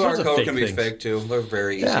fake. get all QR sorts of code fake can be things. fake too. They're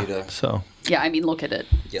very easy Yeah. to. So, Yeah, I mean, look at it.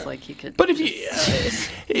 Yeah. It's like you could. but if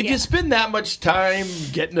you spend that much time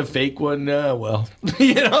getting a fake one, well,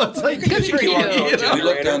 it's like Good for you.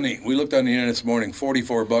 We looked on the internet this morning.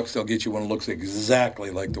 $44. They'll get you one that looks exactly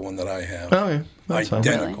like the one that I have. Oh, yeah. That's fine.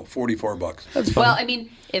 Identical. $44. That's fine. Well, I mean,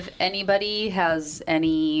 if anybody has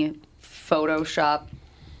any Photoshop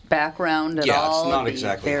background at Yeah, it's all, not it'd be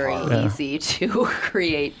exactly very hard. Yeah. easy to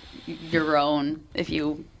create your own if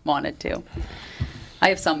you wanted to. I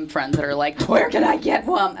have some friends that are like, "Where can I get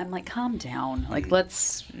one?" I'm like, "Calm down. Like,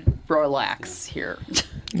 let's relax here."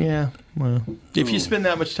 Yeah. Well, if you spend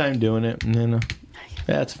that much time doing it,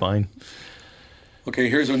 that's fine. Okay,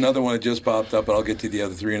 here's another one that just popped up, and I'll get to the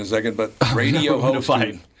other three in a second. But radio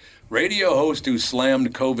host who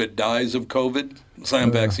slammed COVID dies of COVID.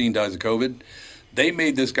 Slammed vaccine dies of COVID. They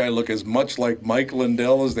made this guy look as much like Mike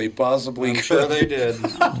Lindell as they possibly I'm could. sure they did.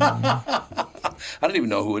 I don't even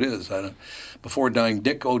know who it is. Before dying,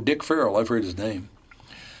 Dick Farrell, I've heard his name,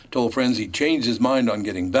 told friends he changed his mind on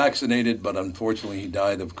getting vaccinated, but unfortunately he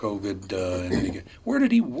died of COVID. And then where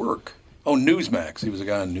did he work? Oh, Newsmax. He was a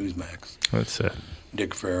guy on Newsmax. That's it.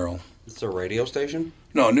 Dick Farrell. It's a radio station.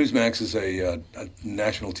 No, Newsmax is a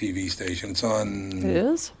national TV station. It's on. It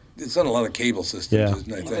is? It's on a lot of cable systems, Yeah.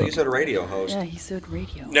 isn't it, I I thought you think? said a radio host. Yeah, he said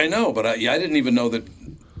radio. I know, but I didn't even know that.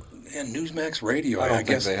 Man, Newsmax Radio. I don't think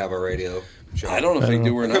guess they have a radio show. I don't know if they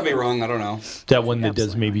do or I not. could be wrong. I don't know. That one that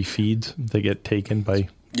does maybe feeds, they get taken by.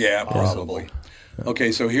 Yeah, probably.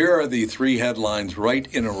 Okay, so here are the three headlines right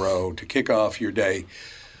in a row to kick off your day.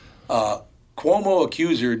 Cuomo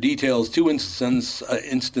accuser details two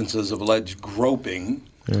instances of alleged groping.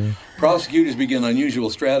 Prosecutors begin unusual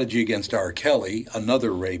strategy against R. Kelly,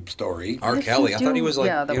 another rape story. R. did Kelly. he I thought he do? was like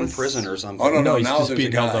Yeah, that in was- prison or something. Oh, no, No, he's now just there's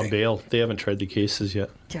being a held guy. on bail. They haven't tried the cases yet.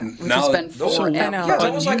 Yeah, which Now- has been those forever. I know. Yeah,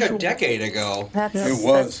 that was like a Unusual. decade ago. That's, It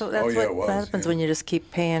was. That's, Oh, that's yeah, it what was, happens yeah. when you just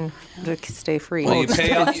keep paying to stay free. Well, you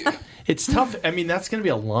pay It's tough. I mean, that's going to be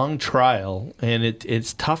a long trial, and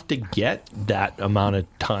it's tough to get that amount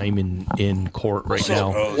of time in court right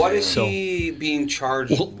now. What is he being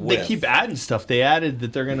charged with? They keep adding stuff. They added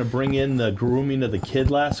that they're going to bring in the grooming of the kid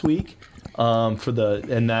last week,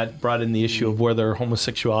 and that brought in the issue of whether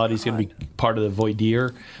homosexuality is going to be part of the voir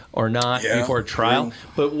dire or not before a trial.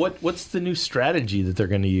 But what's the new strategy that they're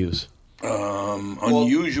going to use?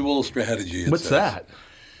 Unusual strategy. What's that?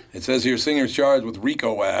 It says here, Singer's charged with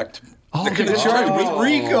RICO Act. Oh, they're going to charge with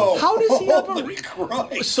RICO. How does he have Holy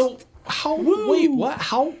Christ. So wait, what?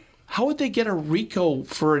 How would they get a RICO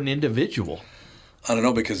for an individual? I don't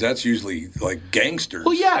know, because that's usually like gangsters.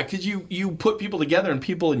 Well, yeah, because you put people together and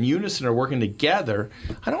people in unison are working together.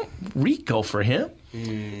 I don't RICO for him.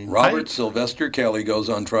 Robert Sylvester Kelly goes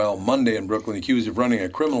on trial Monday in Brooklyn, accused of running a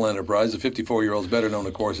criminal enterprise. The 54-year-old is better known,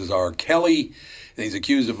 of course, as R. Kelly. And he's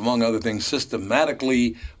accused of, among other things,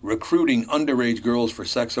 systematically recruiting underage girls for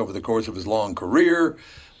sex over the course of his long career.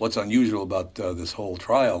 What's unusual about this whole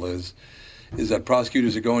trial is that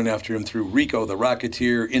prosecutors are going after him through RICO, the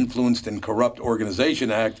Racketeer Influenced and Corrupt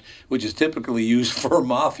Organization Act, which is typically used for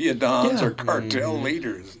mafia dons or cartel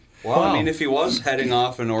leaders. Well, I mean, if he was heading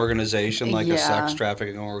off an organization like a sex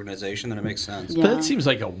trafficking organization, then it makes sense. But that seems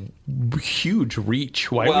like a huge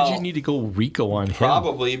reach. Why would you need to go RICO on him?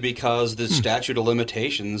 Probably because the statute of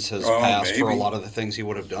limitations has passed for a lot of the things he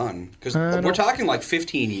would have done. Because we're talking like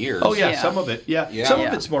 15 years. Oh, yeah, some of it. Yeah. Some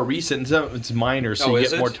of it's more recent, some of it's minor, so you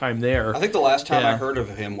get more time there. I think the last time I heard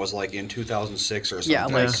of him was like in 2006 or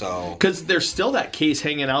something. So because there's still that case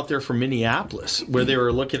hanging out there from Minneapolis where they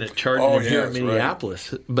were looking at charging him here in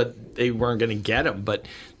Minneapolis. Right. But they weren't going to get him, but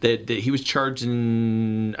that he was charged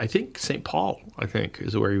in, I think, St. Paul, I think,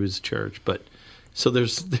 is where he was charged. But so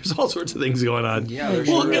there's all sorts of things going on. Yeah,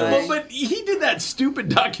 but he did that stupid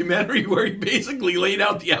documentary where he basically laid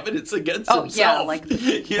out the evidence against himself. Yeah, like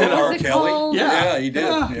R. Kelly? Yeah, he did.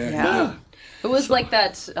 Yeah. It was like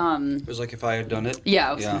that. It was like If I Had Done It.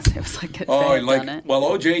 Yeah, I was going to say it was like If I Had Done It. Well,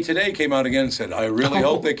 OJ today came out again and said, "I really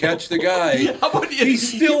hope they catch the guy."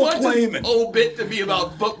 He's still claiming. Bit to be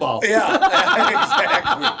about football. Yeah,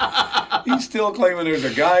 exactly. He's still claiming there's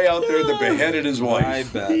a guy out there that beheaded his wife. I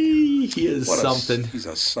bet he is something. He's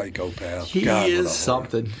a psychopath. He is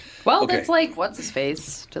something. Well, that's like what's his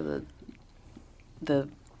face to the.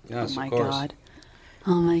 Yes, oh my of course. God!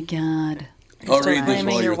 Oh my God! I'll read this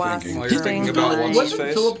while you're thinking. While you're thinking about what's his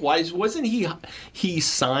face. Philip Wise, wasn't he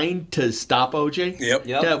signed to stop OJ? Yep.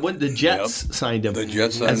 Yeah, when the Jets signed him. The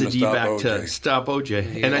Jets signed as a him to stop D-back OJ. to stop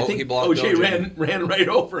OJ. And I think OJ ran right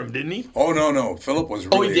over him, didn't he? Oh, no. Philip was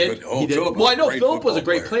really he did? good. Oh, he did. Philip was well, I know a great Philip was a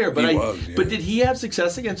great player, but but did he have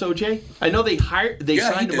success against OJ? I know they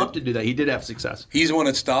signed him up to do that. He did have success. He's the one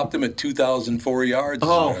that stopped him at 2,004 yards.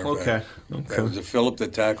 Oh, okay. That was Philip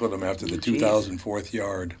that tackled him after the 2004th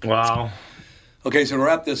yard. Wow. Okay, so to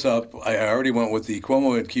wrap this up, I already went with the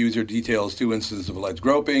Cuomo accuser details 2 instances of alleged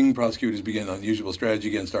groping. Prosecutors begin unusual strategy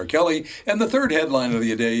against R. Kelly. And the third headline of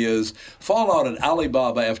the day is fallout at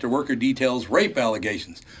Alibaba after worker details rape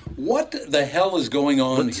allegations. What the hell is going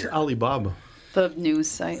on What's here? Alibaba? The news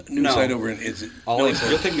site. Site over in you're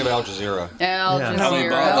thinking of Al Jazeera. Al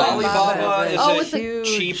Jazeera. Alibaba is a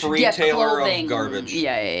cheap retailer of garbage.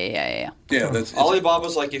 Yeah. That's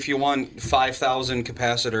Alibaba's like if you want 5,000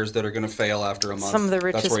 capacitors that are going to fail after a month. Some of the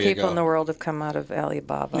richest people in the go. world have come out of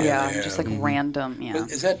Alibaba. Yeah, just like random. Yeah. But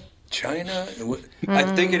is that China? I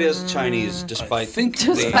think it is Chinese, despite being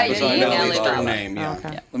Alibaba name. Yeah.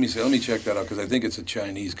 Okay. Let me check that out because I think it's a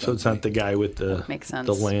Chinese company. So it's not the guy with the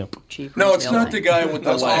lamp. Cheap No, it's not the guy with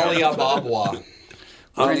the That's lamp. Alibaba.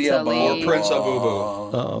 Prince Ali. Or Prince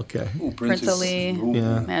Abubu. Oh, okay. Prince Ali.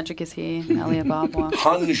 Magic is he. Alibaba.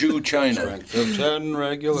 Hangzhou, China. Strength of 10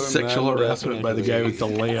 regular Sexual men, harassment by the guy with the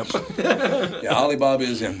lamp. Yeah, Alibaba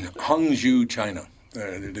is in Hangzhou, China.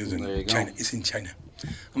 It is in There you go. China. It's in China. I'm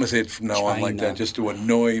going to say it from now on like that just to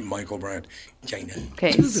annoy Michael Brandt. China.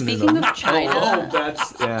 Okay, speaking of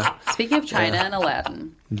China. Speaking of China and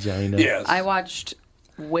Aladdin. China. Yes. I watched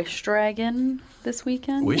Wish Dragon this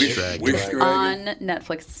weekend. Wish Dragon. On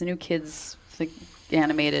Netflix. It's a new kids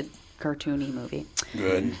animated cartoony movie.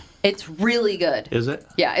 Good. It's really good. Is it?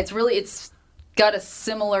 Yeah, it's got a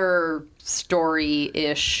similar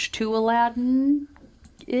story-ish to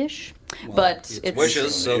Aladdin-ish. Well, but it's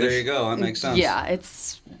wishes, so there you go. That makes sense. Yeah,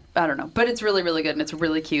 I don't know. But it's really, really good, and it's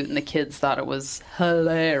really cute, and the kids thought it was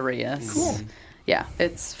hilarious. Cool. Yeah,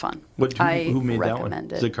 it's fun. Who made that one?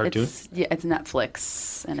 It. Is it a cartoon? It's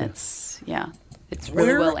Netflix, and it's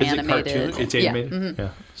really well animated. Is it cartoon? It's animated? Yeah. Mm-hmm. Yeah.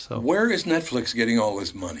 So where is Netflix getting all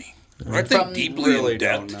this money? Aren't they deeply in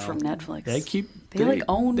debt? From Netflix. They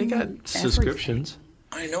own got subscriptions.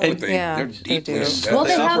 I know, And- but Yeah, they're they deeply do. invested. Well,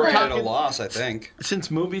 they They have operate a- at a loss, I think.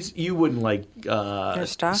 Since movies, you wouldn't like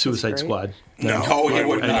stock is Suicide great. Squad. No, you I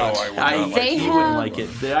would not. I would not like They it. You wouldn't have- like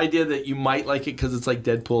it. The idea that you might like it because it's like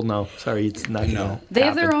Deadpool, no. Sorry, it's not going to They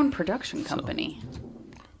have their own production company.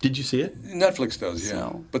 Did you see it? Netflix does, yeah.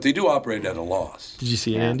 So- But they do operate at a loss. Did you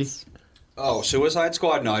see it, Andy? Oh, Suicide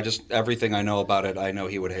Squad? No, everything I know about it, I know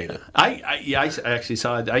he would hate it. I actually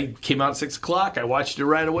saw it. I came out at 6 o'clock. I watched it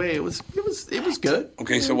right away. It was good.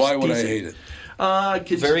 Okay, so why would I hate it?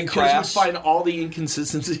 Very Because crass. you find all the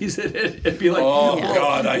inconsistencies in it and be like, Oh,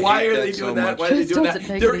 God, I why hate are that they so doing that? much. Why are they Just doing doesn't that?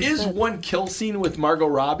 make There any is sense. one kill scene with Margot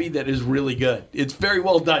Robbie that is really good. It's very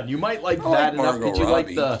well done. You might like I that like enough Margot because you like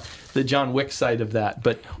Robbie. the John Wick side of that.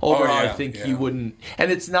 But overall, I yeah, think yeah. you wouldn't.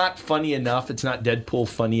 And it's not funny enough. It's not Deadpool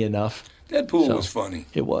funny enough. Deadpool So- was funny.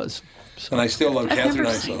 It was. And I still love I've Catherine. never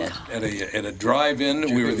I saw seen it it. at a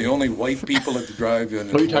drive-in. We were the only white people at the drive-in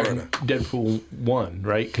in What are you talking Florida. Deadpool 1,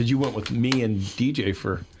 right? Because you went with me and DJ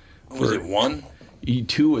for Was it one?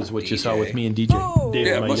 E2 is what you saw with me and DJ. David,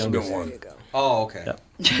 Yeah, it my must have been youngest. one. Oh, okay. Yep.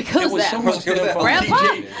 Who's It was that? so much damn fun. Grandpa?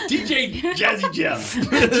 DJ Jazzy Jeff.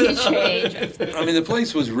 DJ. I mean, the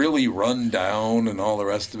place was really run down and all the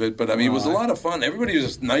rest of it, but I mean, it was a lot of fun. Everybody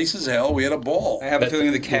was nice as hell. We had a ball. I have a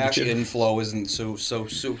feeling the cash inflow isn't so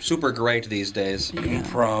super great these days.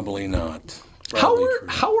 Probably not. How Probably were true.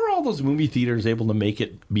 how were all those movie theaters able to make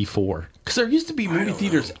it before? Because there used to be movie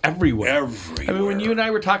theaters everywhere. Everywhere. I mean, when you and I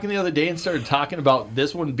were talking the other day and started talking about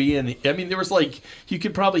this one being, I mean, there was like you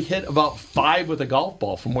could probably hit about 5 with a golf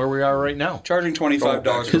ball from where we are right now. Charging $25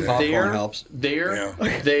 for Because popcorn helps. There,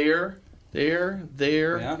 Yeah. there,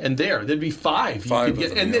 Yeah. and there. There'd be 5. You 5 could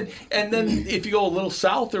of get, them, and then if you go a little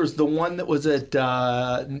south, there's the one that was at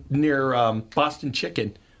near Boston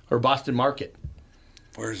Chicken or Boston Market.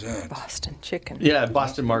 Where's that? Boston chicken. Yeah,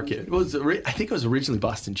 Boston Market. It was. I think it was originally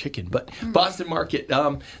Boston Chicken, but Boston Market,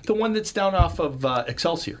 the one that's down off of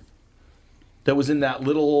Excelsior, that was in that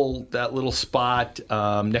little spot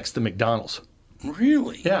next to McDonald's.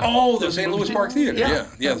 Really? Yeah. Oh, the St. Louis Park Theater. Yeah.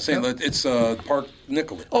 Yeah. The St. It's Park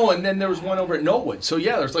Nicollet. Oh, and then there was one over at Knollwood. So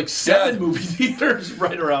yeah, there's like 7 movie theaters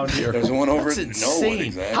right around here. There's one over That's at insane. Knollwood,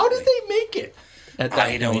 exactly. How did they make it? At that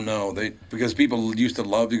I don't point? know. Because people used to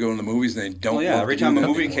love to go to the movies, and they don't. Well, yeah, love every to do time a that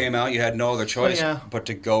movie anymore. came out, you had no other choice yeah. but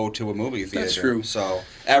to go to a movie theater. That's true. So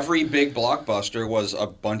every big blockbuster was a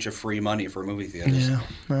bunch of free money for movie theaters. Yeah,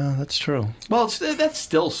 well, that's true. Well, that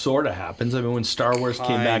still sort of happens. I mean, when Star Wars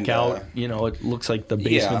came back Kinda. out, it looks like the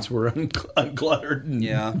basements were uncluttered, and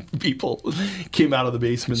Yeah. people came out of the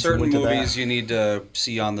basements. Certain and went movies to you need to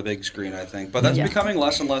see on the big screen, I think. But that's Yeah. becoming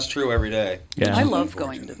less and less true every day. that. Yeah, I love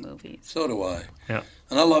going to movies. So do I. yeah.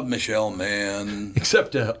 And I love Michelle Mann.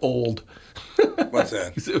 Except old. What's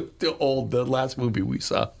that? The last movie we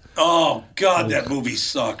saw. Oh God, that movie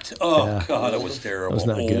sucked. Oh Yeah. God, it was terrible. It was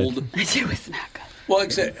not good. Old. It was not good. Well,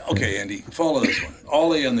 okay, Andy, follow this one.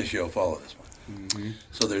 All on the show, follow this one.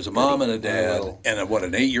 So there's a mom and a dad, and an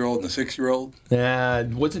 8-year-old and a 6-year-old. Yeah,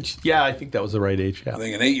 I think that was the right age. Yeah. I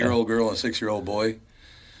think an 8-year-old girl and a 6-year-old boy.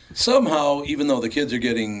 Somehow, even though the kids are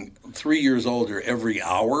getting 3 years older every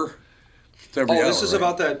hour, it's every hour, This is right?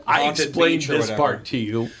 about that I haunted explained beach or this whatever. part to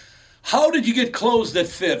you. How did you get clothes that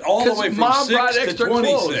fit all the way from Mom 6 brought to extra clothes.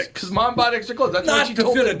 26? Because Mom bought extra clothes. That's Not what she to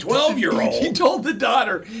told fit the- a 12-year-old. She told the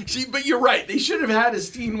daughter. But you're right. They should have had a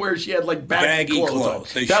scene where she had like baggy clothes. On.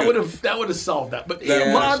 They That should would have solved that. But That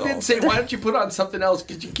would've Mom solved did say, "Why don't you put on something else?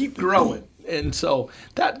 Because you keep growing." And so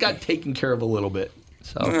that got taken care of a little bit.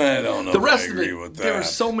 So I don't know the if rest I of agree it, with there were that.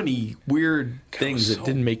 so many weird things so that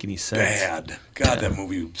didn't make any sense. Bad. God, that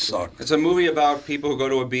movie sucked. It's a movie about people who go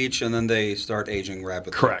to a beach and then they start aging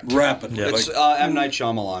rapidly. Correct. Rapidly. Yeah. It's M. Night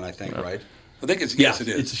Shyamalan, I think, right? I think it's, Yeah, yes, it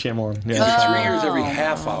is. it's a Shyamalan. It's Yeah, 3 years every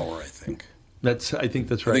half hour, I think. I think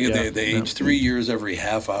that's I right. think yeah. they age 3 years every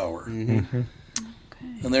half hour. Mm-hmm.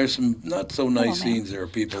 And there's some not so nice scenes there,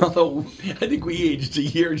 people. Although I think we aged a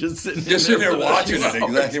year just sitting there for the watching it. 2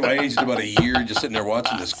 hours. Exactly. I aged about a year just sitting there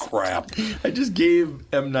watching this crap. I just gave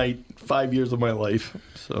M. Night 5 years of my life.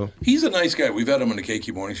 So He's a nice guy. We've had him on the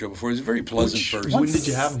KQ Morning Show before. He's a very pleasant person. when did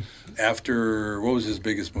you have him? After, what was his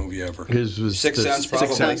biggest movie ever? His was Sixth the Sense, probably.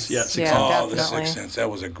 Sixth Sense. Yeah, Sixth Yeah. Sense. Oh, The definitely. Sixth Sense. That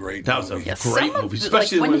was a great That was a movie. great Some of movie, the-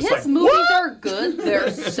 especially when when it's his like, movies are good,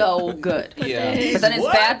 they're so good. Yeah. But then his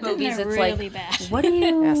What? bad Then movies, they're it's really like, bad. what do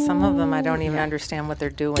you? Yeah, some of them I don't even understand what they're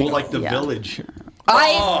doing. well, like The Yeah. Village.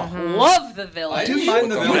 I love The Village. I didn't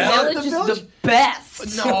mind The The Village. Village is the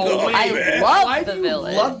best. No, wait, I man. love Why The do you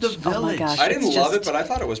Village. love The Oh my Village? gosh, I didn't it's love it, just but I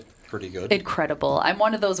thought it was pretty good. incredible. I'm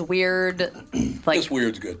one of those weird like This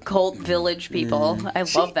Weird's good. cult village people. I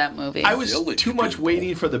love that movie. I was too much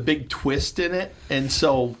waiting for the big twist in it, and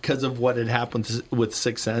so because of what had happened with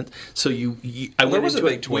Sixth Sense, so I went into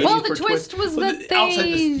it waiting Well, for the twist was Well, that outside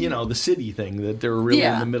they, the city thing that they were really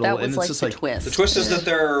in the middle, that was and it's like just the like twist. The twist is that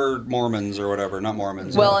they're Mormons or whatever, not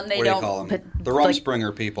Mormons. Well, and they what do you don't- call them? but, The like-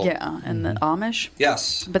 Rumspringer people. Yeah, and the Amish.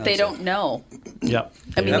 Yes, But they that's don't know. Yep.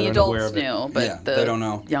 I mean, They the weren't aware adults of it. knew, but Yeah, the they don't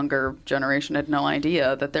know. younger generation had no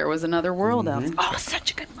idea that there was another world out there. Oh,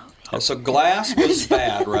 such a good movie. So Glass was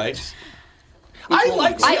bad, right? I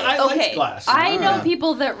liked okay. Glass. I know Yeah.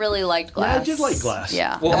 people that really liked Glass. I did like Glass.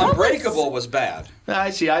 Yeah. Well, That was- Unbreakable was bad. I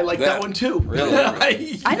see. I like that one too.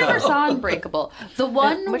 Really? I never saw Unbreakable. The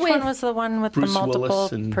one Which with one was the one with Bruce the multiple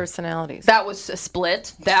Willis and- personalities? that was a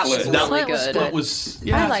Split. That was Split. really Split was good. Split was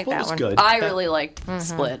yeah. I like Split that was one. good. I really liked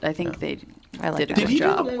Split. I think they I like did a that good Did he do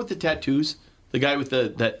job. the one with the tattoos? The guy with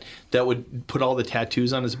that would put all the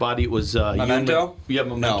tattoos on his body. It was Memento? Yeah,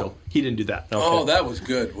 Memento. No. He didn't do that. Okay. Oh, that was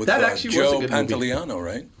good. With That actually was a Joe good movie. Pantoliano,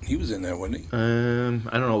 right? He was in that, wasn't he? I don't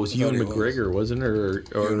know. It was Ewan he was. McGregor, wasn't it? Or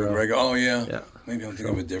Ewan McGregor. Oh, yeah. yeah. Maybe I'm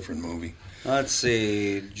thinking of a different movie. Let's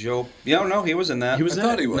see. Joe. Yeah, no, he was in that. He was I in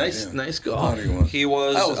thought it. he was. Nice, yeah. nice I guy. thought he was. He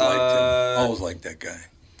was. I always liked him. Always liked that guy.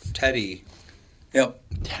 Teddy. Yep.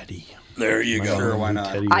 Teddy. There you go. Sure, why not?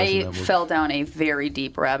 Teddy was in I that movie. fell down a very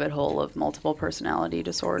deep rabbit hole of multiple personality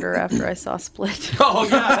disorder after I saw Split. Oh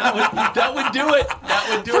yeah, that would do it. That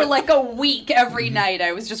would do For it. like a week every night,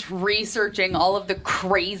 I was just researching all of the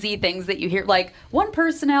crazy things that you hear. Like, one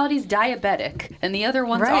personality's diabetic and the other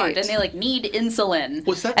ones Right. aren't, and they like need insulin.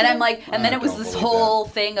 Was that and the I'm like, and then I it was don't this believe whole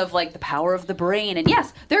thing of like the power of the brain. And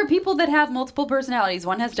yes, there are people that have multiple personalities.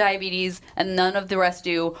 One has diabetes and none of the rest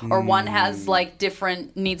do, or one has like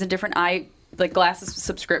needs a different eye. Like glasses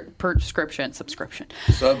prescription.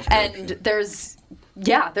 And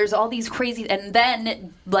there's all these crazy, and then it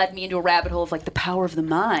led me into a rabbit hole of like the power of the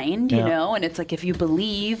mind, you Yeah. know, and it's like if you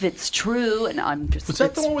believe it's true, and I'm just Was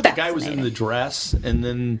that the it's one where the guy was in fascinating. the dress and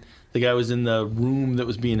then the guy was in the room that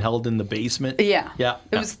was being held in the basement? Yeah. Yeah.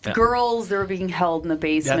 It was girls that were being held in the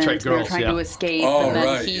basement. That's right, They were girls, trying yeah. to escape, Oh, and then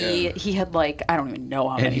right, he had like I don't even know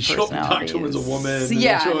how And many he showed the personalities. doctor was a woman. And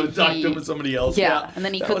Yeah, then showed and the doctor he- was somebody else. Yeah, and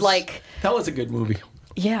then he That could was- like. That was a good movie.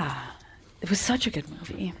 Yeah, it was such a good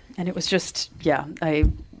movie, and it was just I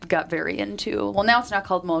got very into. Well, now it's not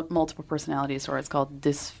called multiple personality disorder; it's called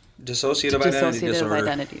Dissociative identity disorder.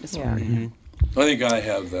 identity disorder. I think I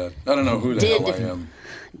have that. I don't know who the hell I am.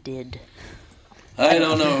 Did. I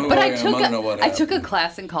don't know who But I I am. took I don't know what I took a happened.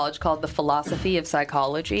 class in college called the Philosophy of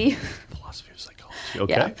Psychology. Philosophy of psychology.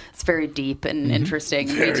 Okay. Yeah, it's very deep and interesting.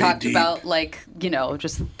 Very we talked deep. about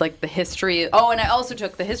just like the history. Oh, and I also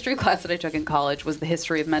took the history class that I took in college was the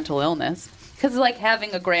history of mental illness. Because like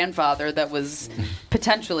having a grandfather that was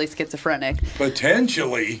potentially schizophrenic.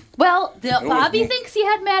 Potentially. Well, was Bobby more- thinks he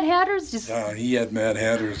had Mad Hatters. Just He had Mad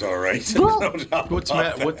Hatters, all right. Well- No doubt What's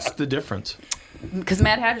about that. what's the difference? because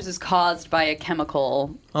Mad Hatters is caused by a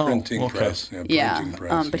chemical. Oh, Printing okay. press. Yeah, Printing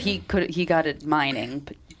press. but he got it mining.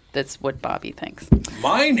 But that's what Bobby thinks.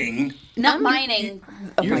 Mining? Not mining.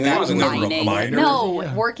 Oh Your my dad God, was never a mining. miner, No, was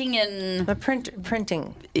he? Yeah. working in The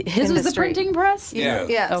printing. his was the industry. printing press. Yeah.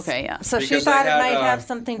 Yes. Okay, yeah. So she Because they thought had, it might have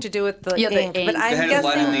something to do with the Yeah, the ink, ink. but I'm They had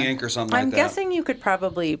lead in the guessing. ink or something I'm like that. guessing you could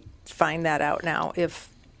probably find that out now if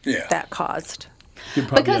Yeah. that caused. You'd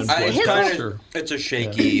probably Because unfortunate. It's his kind whole- of it's a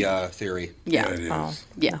shaky theory. Yeah. Yeah, it is. Oh,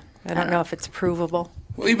 Yeah. I don't know if it's provable.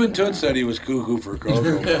 Well, even Toot said he was cuckoo for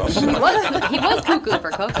Cocoa Puffs. He was cuckoo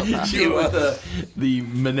for Cocoa Puffs. You with the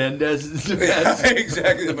Menendez. Yeah,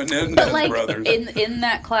 exactly, the Menendez But like brothers. in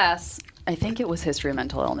that class, I think it was history of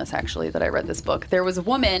mental illness actually that I read this book. There was a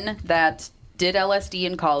woman that did LSD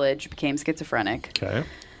in college, became schizophrenic. Okay.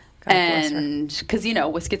 And because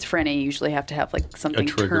with schizophrenia you usually have to have like something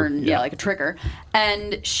trigger, turn yeah. like a trigger,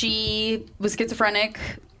 and she was schizophrenic,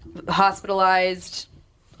 hospitalized,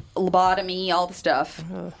 lobotomy, all the stuff.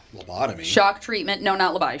 Lobotomy. Shock treatment. No,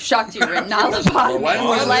 not lobotomy. Shock treatment, not lobotomy. When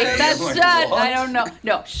was Like it? that's Like, not. what? I don't know.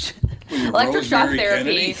 No. Electroshock Rosemary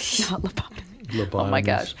therapy. Kennedy? Not lobotomy. Oh my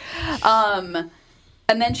gosh.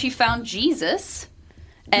 And then she found Jesus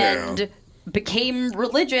and Yeah. became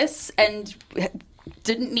religious and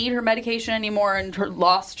didn't need her medication anymore and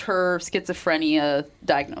lost her schizophrenia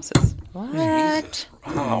diagnosis. What?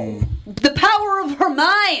 Wow. The power of her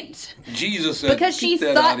mind. Jesus said, Because she "Keep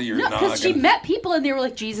that thought out of your because she noggin." met people and they were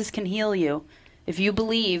like, Jesus can heal you. If you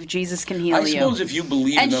believe, Jesus can heal I you. suppose if you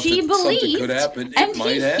believe and enough she that something believed, could happen, and it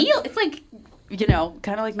might he happen. healed. It's like,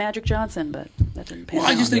 kind of like Magic Johnson, but that didn't pan Well,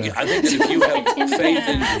 I out. just think that if you have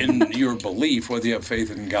faith in your belief, whether you have faith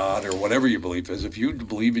in God or whatever your belief is, if you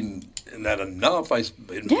believe in that enough,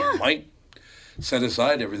 it might set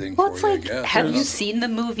aside everything Well, for it's you, like, I guess. have you seen the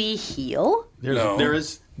movie Heal? There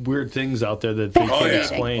is weird things out there that they can't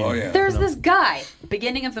explain. Oh, yeah. There's this guy,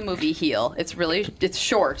 beginning of the movie Heal. It's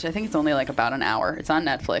short. I think it's only like about an hour. It's on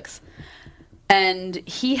Netflix. And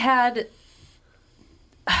he had,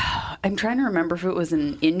 I'm trying to remember if it was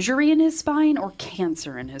an injury in his spine or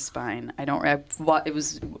cancer in his spine. It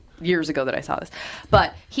was years ago that I saw this.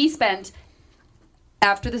 But he spent,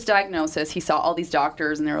 after this diagnosis, he saw all these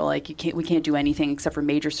doctors, and they were like, we can't do anything except for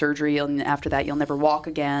major surgery, and after that, you'll never walk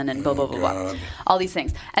again, and blah, blah, blah, blah. All these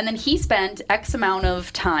things. And then he spent X amount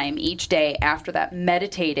of time each day after that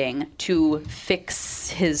meditating to fix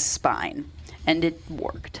his spine. And it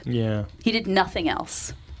worked. Yeah. He did nothing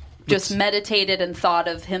else. Just meditated and thought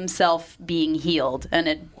of himself being healed, and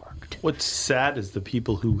it worked. What's sad is the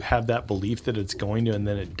people who have that belief that it's going to and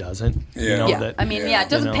then it doesn't. Yeah. You know, Yeah. that, I mean, it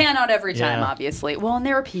doesn't pan out every time, Yeah. obviously. Well, and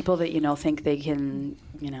there are people that, think they can,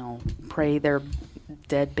 pray their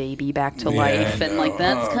dead baby back to life. And,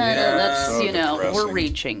 that's kind of, so depressing. we're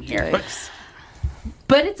reaching here.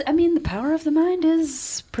 But it's, the power of the mind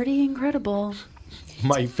is pretty incredible.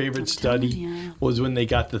 My favorite study was when they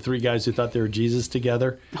got the three guys who thought they were Jesus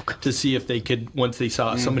together to see if they could, once they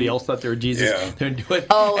saw somebody else thought they were Jesus, they would do it.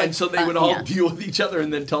 Oh, and so they would all deal with each other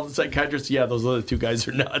and then tell the psychiatrist, those other two guys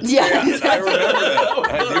are nuts. Yeah. I remember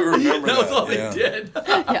that. I do remember that. That was all they did.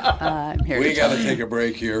 I'm here We got to take a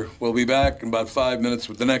break here. We'll be back in about 5 minutes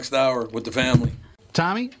with the next hour with the family.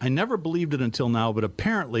 Tommy, I never believed it until now, but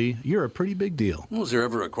apparently you're a pretty big deal. Was there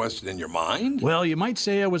ever a question in your mind? Well, you might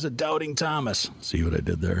say I was a doubting Thomas. See what I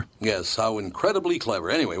did there? Yes, how incredibly clever.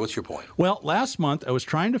 Anyway, what's your point? Well, last month I was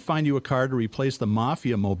trying to find you a car to replace the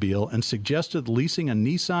Mafia Mobile and suggested leasing a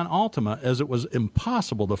Nissan Altima as it was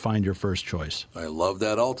impossible to find your first choice. I love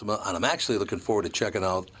that Altima, and I'm actually looking forward to checking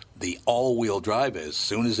out the all-wheel drive as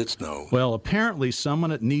soon as it snows. Well, apparently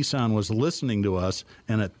someone at Nissan was listening to us,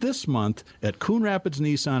 and at this month at Coon Rapids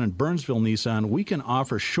Nissan and Burnsville Nissan, we can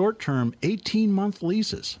offer short-term 18-month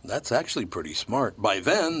leases. That's actually pretty smart. By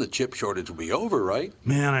then, the chip shortage will be over, right?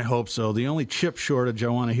 Man, I hope so. The only chip shortage I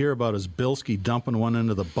want to hear about is Bilski dumping one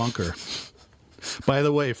into the bunker. By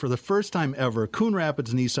the way, for the first time ever, Coon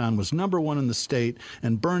Rapids Nissan was #1 in the state,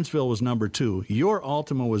 and Burnsville was #2. Your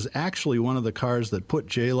Altima was actually one of the cars that put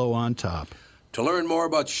J-Lo on top. To learn more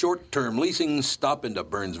about short-term leasing, stop into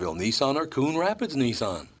Burnsville Nissan or Coon Rapids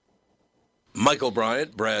Nissan. Michael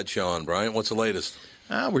Bryant, Bradshaw and Bryant, what's the latest?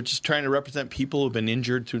 We're just trying to represent people who've been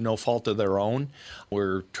injured through no fault of their own.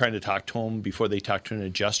 We're trying to talk to them before they talk to an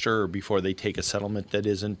adjuster or before they take a settlement that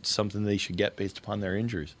isn't something they should get based upon their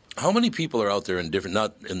injuries. How many people are out there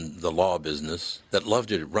not in the law business, that love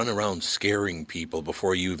to run around scaring people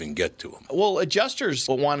before you even get to them? Well, adjusters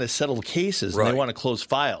want to settle cases and they want to close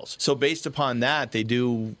files. So based upon that, they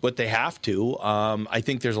do what they have to. I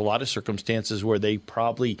think there's a lot of circumstances where they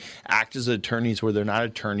probably act as attorneys where they're not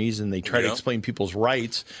attorneys, and they try to explain people's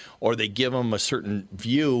rights, or they give them a certain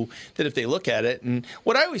view that if they look at it. And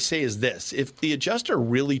what I always say is this: if the adjuster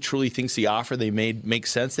really truly thinks the offer they made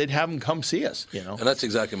makes sense, they'd have them come see us. And that's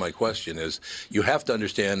exactly my question is, you have to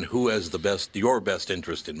understand who has your best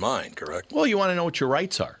interest in mind, correct? Well, you want to know what your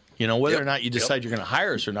rights are. Whether or not you decide you're going to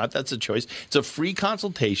hire us or not, that's a choice. It's a free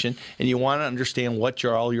consultation, and you want to understand what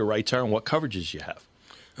all your rights are and what coverages you have.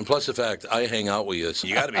 And plus the fact I hang out with you, so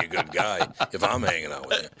you got to be a good guy if I'm hanging out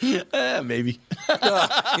with you. Maybe.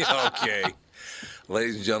 Okay.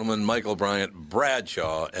 Ladies and gentlemen, Michael Bryant,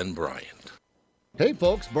 Bradshaw and Bryant. Hey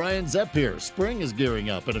folks, Brian Zepp here. Spring is gearing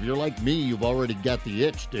up, and if you're like me, you've already got the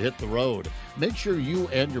itch to hit the road. Make sure you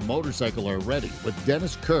and your motorcycle are ready with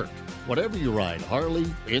Dennis Kirk. Whatever you ride, Harley,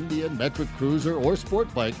 Indian, Metric Cruiser, or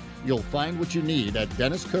Sport Bike, you'll find what you need at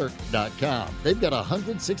DennisKirk.com. They've got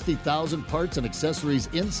 160,000 parts and accessories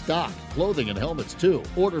in stock, clothing and helmets too.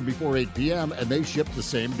 Order before 8 p.m. and they ship the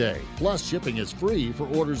same day. Plus, shipping is free for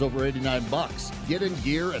orders over $89. Get in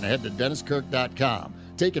gear and head to DennisKirk.com.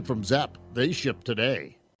 Take it from Zepp. They ship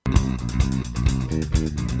today.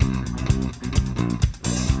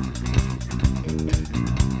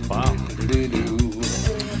 Wow.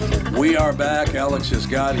 We are back. Alex just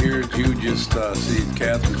got here. Jude just sees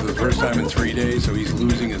Catherine for the first time in 3 days, so he's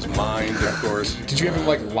losing his mind, of course. Did you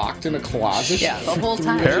have him, locked in a closet? Yeah, the whole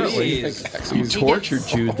time. Apparently, he tortured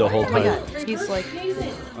Jude the whole Oh my time. God. He's like,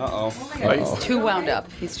 Uh-oh. he's too wound up.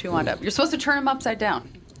 You're supposed to turn him upside down.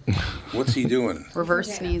 What's he doing?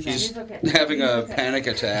 Reverse sneezing. He's having a panic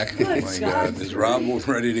attack. Oh, my God. Is Rob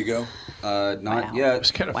ready to go? Not yet.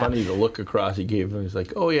 It's kind of funny to look across. He gave him. He's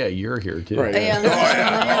like, "Oh yeah, you're here too." Right. Yeah.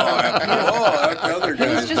 That other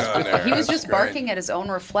guy's down there. He was That's just great. barking at his own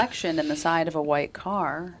reflection in the side of a white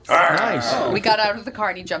car. Nice. We got out of the car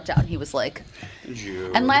and he jumped out and he was like,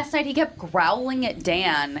 Jude. And last night he kept growling at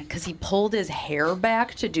Dan because he pulled his hair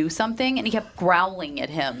back to do something, and he kept growling at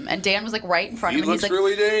him. And Dan was like right in front of him. He looks he's like,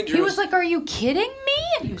 really dangerous. He was like, "Are you kidding me?"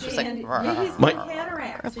 And he was just like,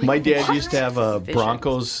 My dad used to have a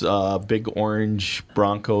Broncos, big orange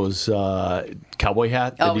Broncos cowboy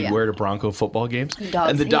hat that he'd wear to Bronco football games.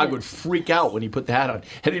 And the dog would freak out when he put the hat on.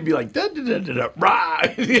 And he'd be like, da, da, da, da, da, rah!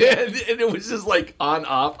 And it was just like on,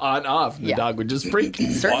 off, on, off. And the dog would just freak.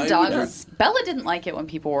 Certain dogs. Bella didn't like it when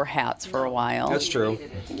people wore hats for a while. That's true.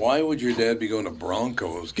 Why would your dad be going to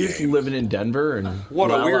Broncos games? He's living in Denver. And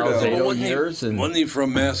what a weirdo. Wasn't he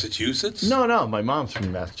from Massachusetts? No. My mom's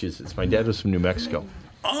from Massachusetts. My dad was from New Mexico.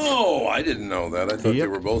 Oh, I didn't know that. I thought they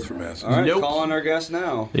were both from Massachusetts. All right, call on our guest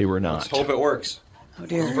now. They were not. Let's hope it works. Oh,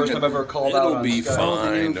 dear. It's the first time I've ever called out. It'll be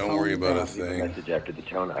fine. Don't worry about a thing. Message after the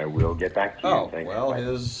tone. I will get back to you. Oh, well,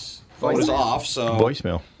 his phone is off, so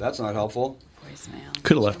voicemail. That's not helpful. Voicemail.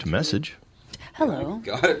 Could have left a message. Hello.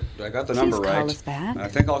 Got it. I got the number right. Call us back. I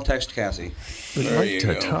think I'll text Cassie. We'd like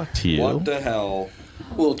to talk to you. What the hell?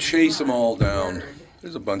 We'll chase them all down.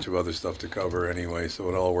 There's a bunch of other stuff to cover anyway, so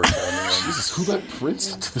it all works out in the end. Jesus, who let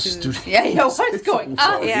Prince into the studio? Yeah, what's going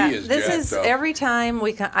on? This is every time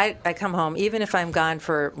I come home, even if I'm gone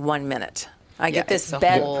for 1 minute. I get this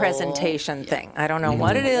bed presentation thing. I don't know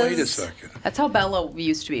what it is. Wait a second. That's how Bella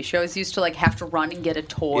used to be. She always used to have to run and get a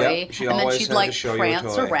toy, Yep, she and then always she'd had to show you a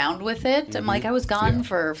prance toy. around with it. I'm like, I was gone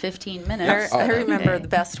for 15 minutes. I remember the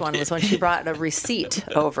best one was when she brought a receipt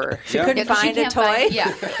over. She couldn't 'cause she find a can't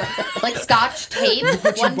toy. like Scotch tape.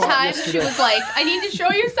 One time she was like, I need to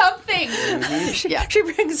show you something. She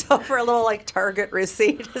brings over a little Target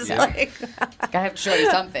receipt. It's like, I have to show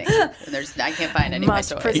you something. And I can't find any of my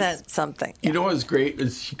toys. must present something. You know what was great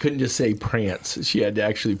is she couldn't just say prance. She had to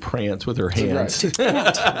actually prance with her hands. That's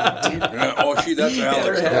Alex. Talks with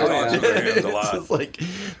her hands a lot. It's like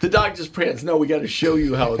the dog just pranced. No, we got to show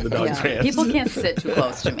you how the dog pranced. People can't sit too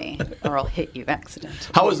close to me, or I'll hit you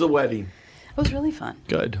accidentally. How was the wedding? It was really fun.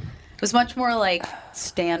 Good. It was much more like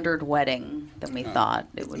standard wedding than we thought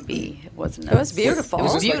it would be. It wasn't. It was beautiful. It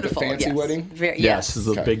was Was this beautiful. like the fancy wedding? Yes,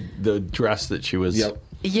 the dress that she was. Yep.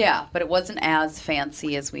 Yeah, but it wasn't as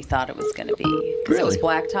fancy as we thought it was going to be. Because it was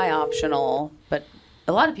black tie optional, but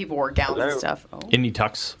a lot of people wore gowns and stuff. Oh. Any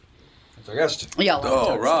tux? That's our guest. Yeah.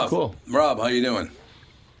 Rob. Cool. Rob, how you doing?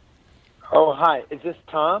 Oh, hi. Is this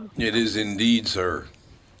Tom? It is indeed, sir.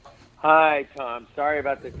 Hi, Tom. Sorry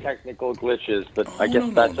about the technical glitches, but I guess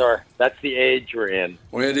that's the age we're in.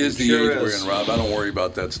 Well, it is the age we're in, Rob. I don't worry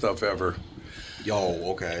about that stuff ever. Yo,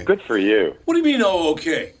 okay. Good for you. What do you mean, oh,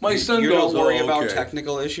 okay? My son You goes, don't worry oh, about okay.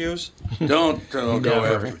 technical issues? Don't go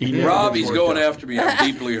Never. after He me. never Rob, gets he's worked going up. after me. I'm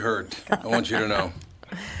deeply hurt. I want you to know.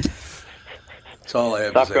 That's all I have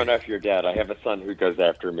Stop to say. going after your dad. I have a son who goes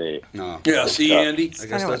after me. No. Yeah, see, Andy? I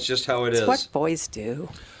guess that's just how it It's is. what boys do.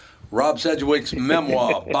 Rob Sedgwick's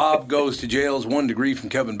memoir, Bob Goes to Jail, is 1 degree from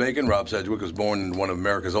Kevin Bacon. Rob Sedgwick was born in one of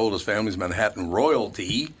America's oldest families, Manhattan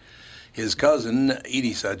royalty. His cousin,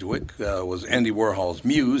 Edie Sedgwick, was Andy Warhol's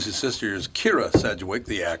muse. His sister is Kira Sedgwick,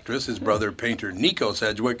 the actress. His brother, painter Nico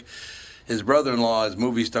Sedgwick. His brother-in-law is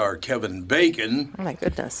movie star Kevin Bacon. Oh, my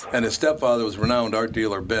goodness. And his stepfather was renowned art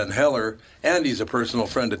dealer Ben Heller. And he's a personal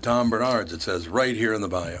friend of Tom Bernard's, it says right here in the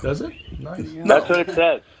bio. Does it? Nice. That's what it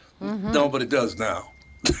says. No, but it does now.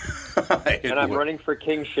 And I'm running for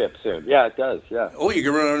kingship soon. Yeah, it does, yeah. Oh, you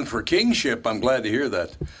can run for kingship. I'm glad to hear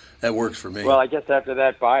that. That works for me. Well, I guess after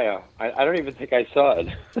that bio, I don't even think I saw it.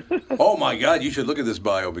 Oh, my God, you should look at this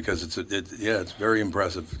bio because it's very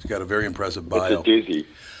impressive. It's got a very impressive bio. It's a doozy.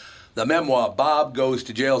 The memoir, Bob Goes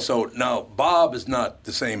to Jail. So now, Bob is not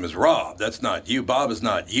the same as Rob. That's not you. Bob is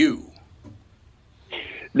not you.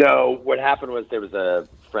 No, what happened was there was a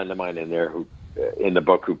friend of mine in there who, in the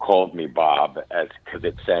book, who called me Bob because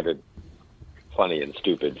it sounded funny and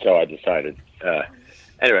stupid. So I decided.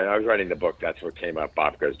 Anyway, I was writing the book. That's what came up.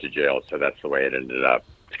 Bob Goes to Jail. So that's the way it ended up.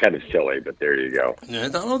 It's kind of silly, but there you go. Yeah, I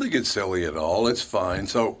don't think it's silly at all. It's fine.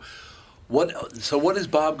 So what is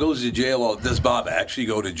Bob Goes to Jail? Does Bob actually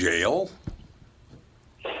go to jail?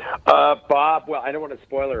 Bob, well, I don't want to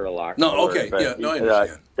spoil her a lot. No, okay. But, Yeah, no, I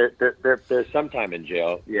understand. There's some time in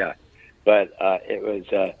jail, yeah. But it was...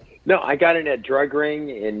 No, I got in a drug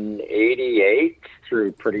ring in '88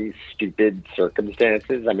 through pretty stupid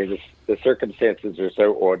circumstances. I mean, the circumstances are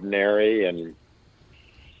so ordinary and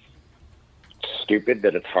stupid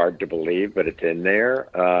that it's hard to believe, but it's in there.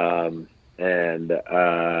 And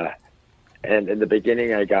in the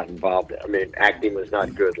beginning, I got involved. I mean, acting was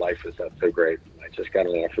not good. Life was not so great. I just got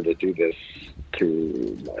an offer to do this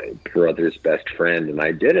to my brother's best friend, and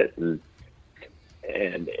I did it. And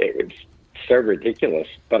it was so ridiculous,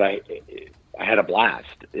 but I had a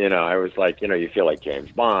blast. I was like, you feel like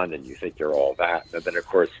James Bond, and you think you're all that, and then of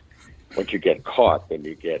course, once you get caught, then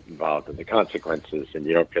you get involved in the consequences, and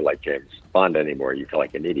you don't feel like James Bond anymore. You feel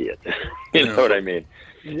like an idiot. You know what I mean?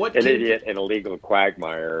 Idiot and a legal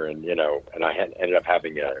quagmire, and and I ended up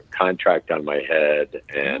having a contract on my head,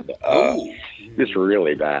 and it was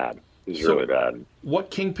really bad. It was really bad.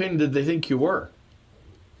 What kingpin did they think you were?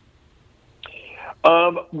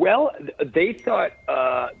 Well, they thought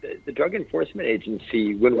the Drug Enforcement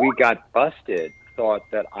Agency, when we got busted, thought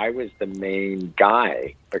that I was the main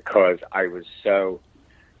guy because I was so,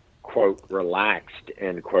 quote, relaxed,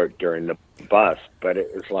 end quote, during the bust. But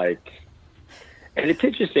it was like, and it's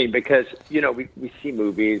interesting because, we see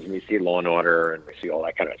movies and we see Law and Order and we see all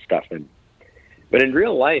that kind of stuff. But in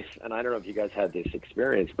real life, and I don't know if you guys had this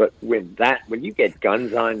experience, but when you get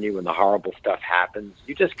guns on you and the horrible stuff happens,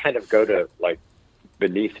 you just kind of go to like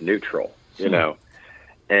beneath neutral,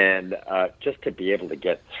 and just to be able to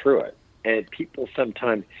get through it. And people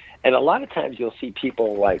sometimes, and a lot of times you'll see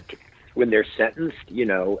people like when they're sentenced,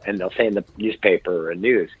 and they'll say in the newspaper or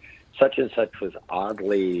news, such and such was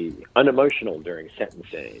oddly unemotional during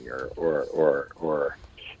sentencing or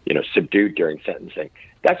subdued during sentencing.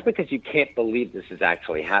 That's because you can't believe this is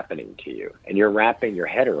actually happening to you, and you're wrapping your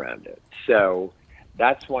head around it. So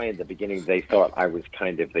that's why in the beginning they thought I was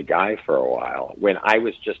kind of the guy for a while, when I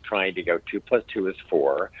was just trying to go 2 + 2 is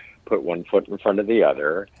 4, put one foot in front of the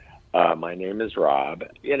other. My name is Rob.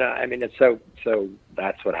 It's so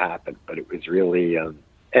that's what happened. But it was really, and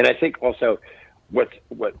I think also what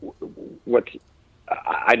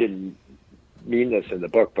I didn't mean this in the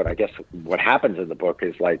book, but I guess what happens in the book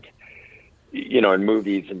is like, in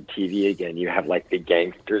movies and TV, again, you have like the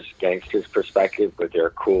gangsters perspective, but they're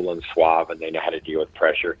cool and suave and they know how to deal with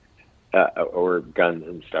pressure or guns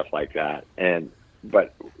and stuff like that.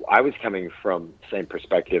 But I was coming from the same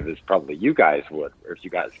perspective as probably you guys would, or if you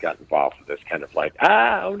guys got involved with this kind of like,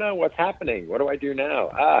 oh no, what's happening? What do I do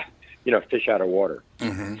now? Fish out of water.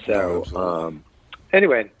 Mm-hmm. So,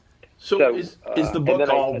 anyway. So is the book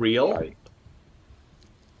all real? Sorry.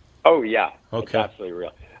 Oh yeah. Okay. It's absolutely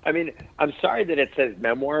real. I'm sorry that it says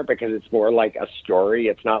memoir because it's more like a story.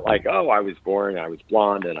 It's not like, oh, I was born, I was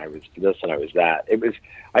blonde, and I was this and I was that.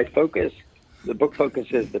 The book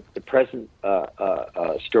focuses, the present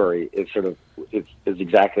story is is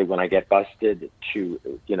exactly when I get busted to,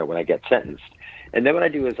 when I get sentenced. And then what I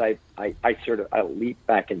do is I leap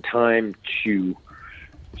back in time to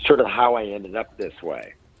sort of how I ended up this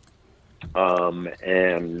way.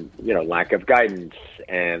 And, lack of guidance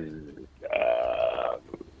and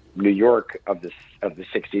New York of the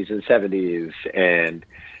 60s and 70s and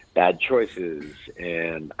bad choices.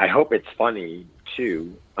 And I hope it's funny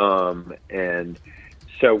too. And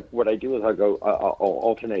so what I do is I'll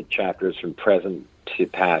alternate chapters from present to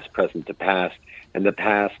past, and the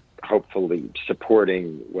past hopefully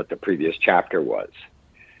supporting what the previous chapter was.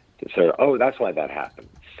 So, oh, that's why that happened.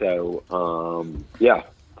 So,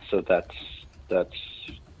 so that's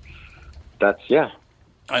yeah.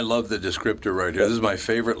 I love the descriptor right here. This is my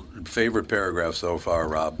favorite paragraph so far,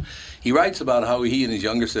 Rob. He writes about how he and his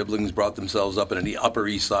younger siblings brought themselves up in an Upper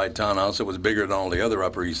East Side townhouse that was bigger than all the other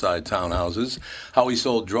Upper East Side townhouses, how he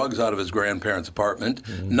sold drugs out of his grandparents' apartment,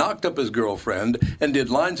 knocked up his girlfriend, and did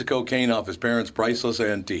lines of cocaine off his parents' priceless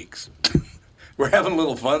antiques. We're having a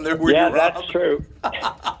little fun there. Yeah, that's true.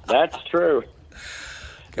 That's true.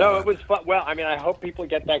 No, it was fun. Well, I hope people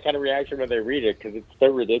get that kind of reaction when they read it because it's so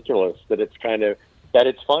ridiculous that it's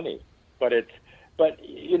funny. But as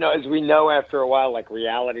we know after a while, like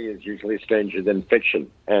reality is usually stranger than fiction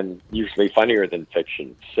and usually funnier than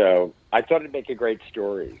fiction. So I thought it'd make a great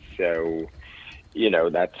story. So,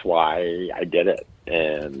 that's why I did it.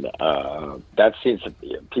 And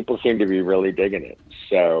people seem to be really digging it.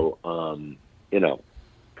 So,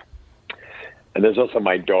 and there's also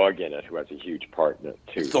my dog in it who has a huge part in it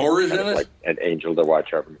too. Thor is in it? Like an angel to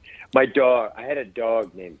watch over me. My dog, I had a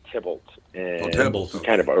dog named Tybalt, and he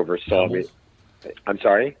kind of oversaw me. I'm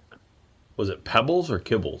sorry? Was it Pebbles or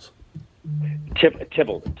Kibbles?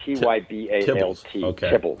 Tybalt, T-Y-B-A-L-T, okay.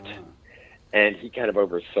 Tybalt. And he kind of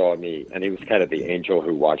oversaw me, and he was kind of the angel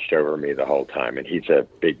who watched over me the whole time, and he's a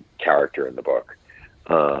big character in the book.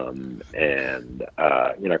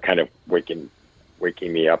 Kind of waking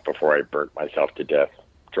me up before I burnt myself to death,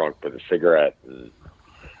 drunk with a cigarette, and,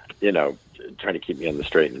 trying to keep me on the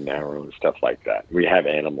straight and narrow and stuff like that. We have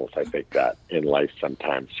animals, I think, that in life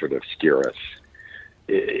sometimes sort of steer us.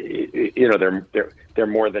 They're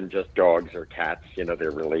more than just dogs or cats.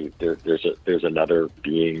 They're really there's another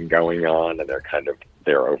being going on, and they're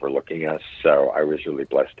overlooking us. So I was really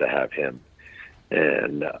blessed to have him,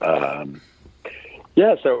 and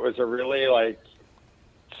Yeah, so it was a really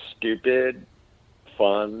stupid,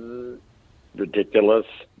 fun, ridiculous,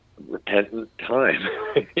 repentant time.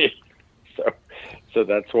 So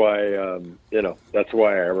that's why that's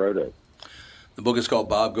why I wrote it. The book is called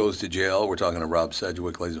Bob Goes to Jail. We're talking to Rob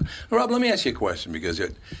Sedgwick. Rob, let me ask you a question, because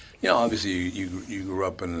obviously you grew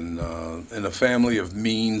up in a family of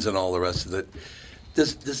means and all the rest of it.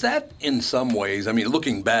 Does that in some ways, I mean,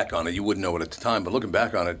 looking back on it, you wouldn't know it at the time, but looking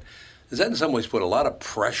back on it, does that in some ways put a lot of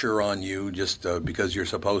pressure on you just because you're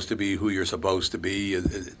supposed to be who you're supposed to be?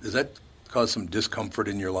 Does that cause some discomfort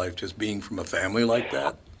in your life, just being from a family like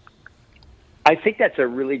that? I think that's a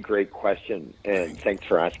really great question, and thanks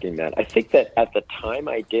for asking that. I think that at the time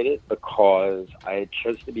I did it because I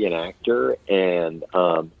chose to be an actor, and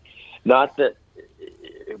not that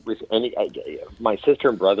it was my sister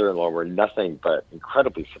and brother-in-law were nothing but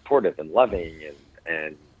incredibly supportive and loving,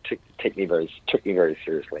 and took me very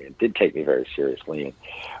seriously, and did take me very seriously.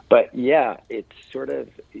 But yeah, it's sort of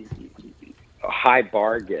a high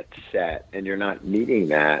bar gets set, and you're not meeting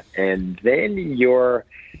that, and then your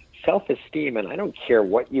self-esteem, and I don't care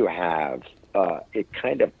what you have, it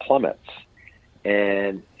kind of plummets.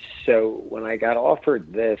 And so when I got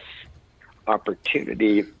offered this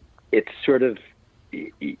opportunity, it sort of,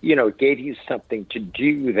 gave you something to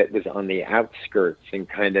do that was on the outskirts and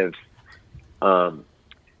kind of,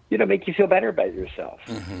 make you feel better about yourself.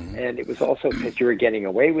 Mm-hmm. And it was also because you were getting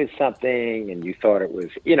away with something, and you thought it was,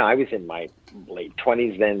 I was in my late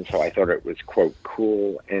 20s then, so I thought it was, quote,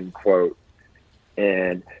 cool, end quote.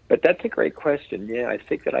 But that's a great question. Yeah, I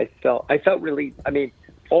think that I felt really, I mean,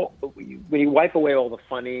 when you wipe away all the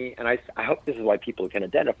funny, and I hope this is why people can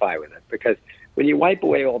identify with it, because when you wipe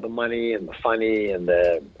away all the money and the funny and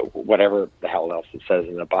the whatever the hell else it says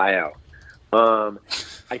in the bio,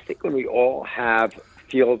 I think when we all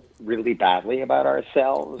feel really badly about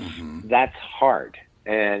ourselves, mm-hmm. that's hard.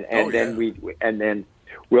 And then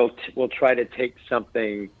we'll try to take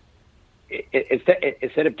something.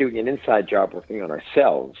 Instead of doing an inside job working on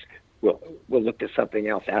ourselves, we'll look to something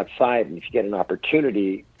else outside. And if you get an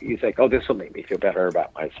opportunity, you think, "Oh, this will make me feel better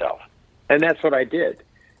about myself," and that's what I did.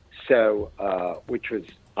 So, which was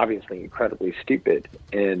obviously incredibly stupid.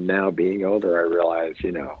 And now, being older, I realize,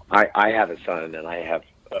 I have a son and I have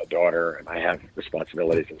a daughter and I have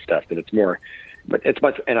responsibilities and stuff. And it's more, but it's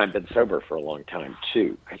much. And I've been sober for a long time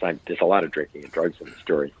too, because there's a lot of drinking and drugs in the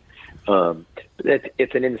story.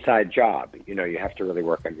 It's an inside job. You have to really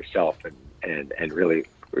work on yourself and really,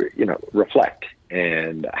 reflect.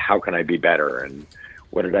 And how can I be better? And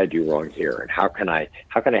what did I do wrong here? And how can I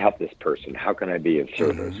help this person? How can I be of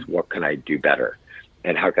service? Mm-hmm. What can I do better?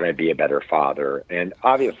 And how can I be a better father? And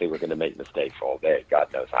obviously we're going to make mistakes all day. God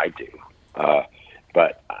knows I do.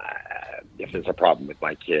 But if there's a problem with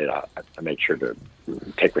my kid, I make sure to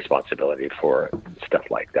take responsibility for it and stuff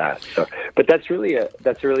like that. So, but that's really a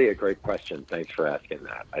great question. Thanks for asking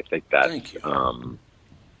that. I think that's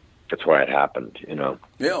why it happened.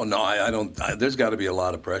 Yeah, no, I don't. There's got to be a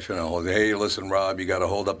lot of pressure now. Hey, listen, Rob, you got to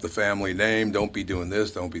hold up the family name. Don't be doing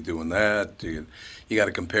this. Don't be doing that. You got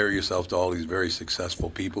to compare yourself to all these very successful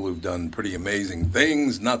people who've done pretty amazing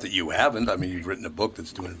things. Not that you haven't. I mean, you've written a book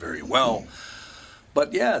that's doing very well.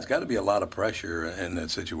 But yeah, it's got to be a lot of pressure in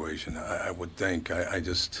that situation, I would think.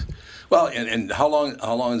 And how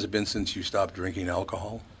long has it been since you stopped drinking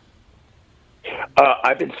alcohol?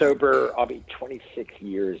 I've been sober. I'll be 26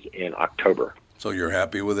 years in October. So you're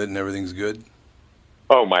happy with it and everything's good?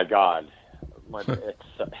 Oh my God,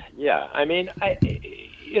 yeah. I mean,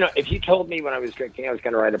 if you told me when I was drinking I was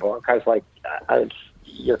going to write a book, I was like,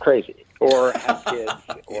 you're crazy, or have kids,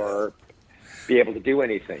 or be able to do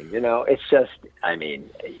anything. It's just, I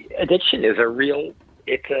mean, addiction is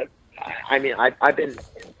I've been in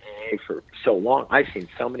AA for so long. I've seen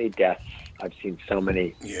so many deaths. I've seen so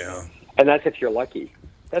many. Yeah. And that's if you're lucky.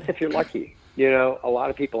 A lot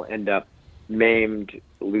of people end up maimed,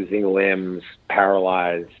 losing limbs,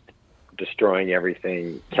 paralyzed, destroying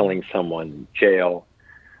everything, killing someone, jail.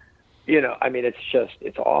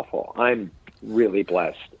 It's awful. I'm really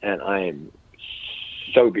blessed, and I am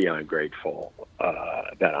so beyond grateful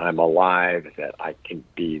that I'm alive, that I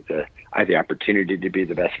have the opportunity to be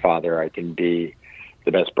the best father I can be,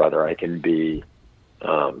 the best brother I can be,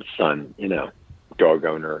 son, dog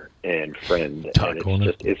owner and friend.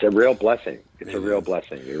 It's a real blessing. It's a real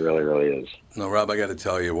blessing. It really, really is. No, Rob, I got to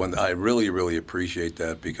tell you, I really, really appreciate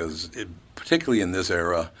that, because particularly in this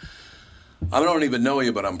era, I don't even know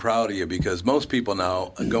you, but I'm proud of you, because most people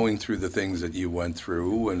now are going through the things that you went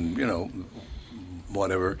through, and,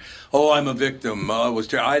 whatever. Oh, I'm a victim.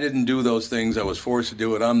 I didn't do those things. I was forced to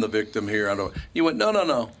do it. I'm the victim here. You went,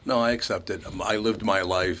 no. I accept it. I lived my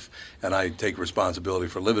life, and I take responsibility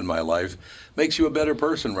for living my life. Makes you a better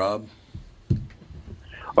person, Rob.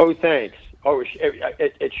 Oh, thanks. Oh,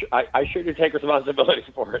 I should take responsibility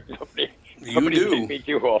for it. Nobody made me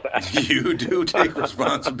do all that. You do take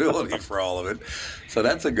responsibility for all of it. So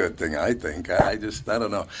that's a good thing, I think. I don't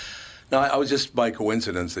know. No, I was just by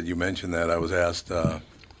coincidence that you mentioned that. I was asked, there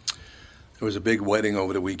was a big wedding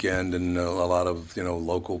over the weekend, and a lot of,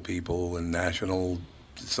 local people and national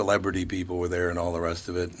celebrity people were there and all the rest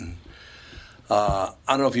of it. And I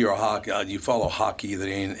don't know if you're you follow hockey, the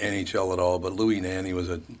NHL at all, but Louis Nanne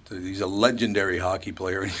he's a legendary hockey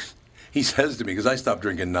player. He says to me, because I stopped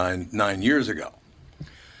drinking nine years ago.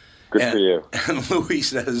 Good for you. And Louis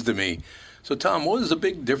says to me, so Tom, what is the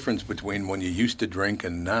big difference between when you used to drink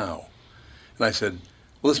and now? And I said,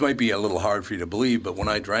 well, this might be a little hard for you to believe, but when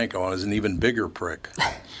I drank, I was an even bigger prick.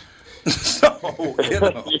 So,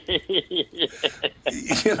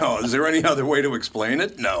 is there any other way to explain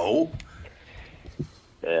it? No.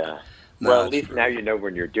 Yeah. Well, at least now you know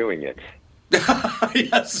when you're doing it.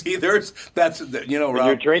 Yeah, see, Rob. When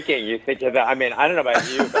you're drinking, you think of that. I mean, I don't know about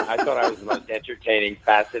you, but I thought I was the most entertaining,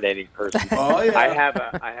 fascinating person. Oh,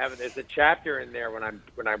 yeah. There's a chapter in there when I'm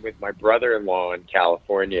with my brother-in-law in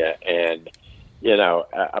California, and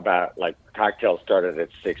about like cocktails started at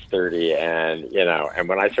 6:30, and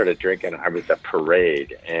when I started drinking, I was a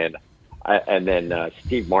parade, and then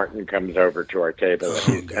Steve Martin comes over to our table,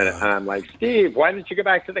 and I'm like, Steve, why didn't you go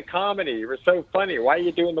back to the comedy? You were so funny. Why are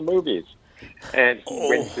you doing the movies? And he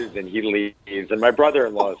winces and he leaves. And my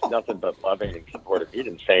brother-in-law is nothing but loving and supportive. He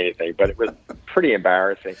didn't say anything, but it was pretty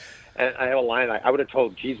embarrassing. And I have a line, I would have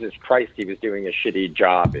told Jesus Christ he was doing a shitty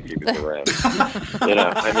job if he was around.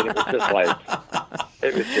 I mean,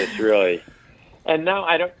 it was just really. And now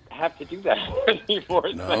I don't have to do that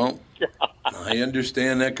anymore. No, I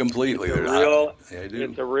understand that completely.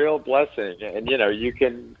 It's a real blessing. And, you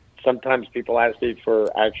can, sometimes people ask me for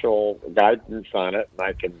actual guidance on it, and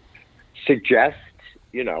I can suggest,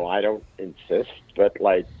 I don't insist, but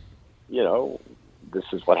this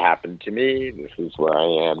is what happened to me. This is where I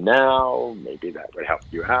am now. Maybe that would help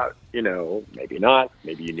you out, maybe not.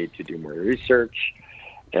 Maybe you need to do more research.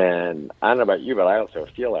 And I don't know about you, but I also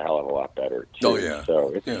feel a hell of a lot better too. Oh yeah.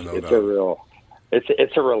 So it's a real,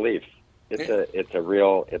 it's a relief. It's a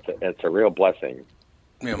real blessing.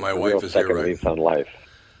 Yeah, my wife is here, right? Relief on life.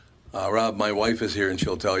 Rob, my wife is here, and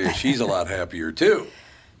she'll tell you she's a lot happier too.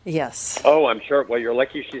 Yes. Oh, I'm sure. Well, you're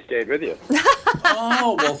lucky she stayed with you.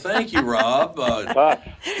 Oh, well, thank you, Rob.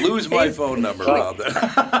 Lose my phone number, Rob.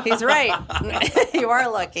 He's right. You are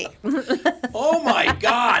lucky. Oh my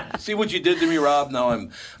God! See what you did to me, Rob. Now I'm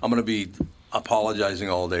going to be apologizing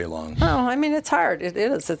all day long. Oh, I mean, it's hard. It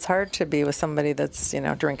is. It's hard to be with somebody that's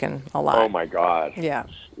drinking a lot. Oh my God. Yeah.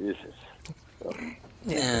 Jesus.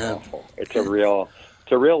 Yeah. It's a real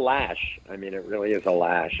lash. I mean, it really is a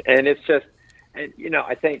lash, and it's just. And,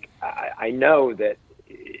 I think I know that,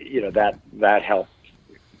 that helped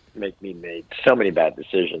make me make so many bad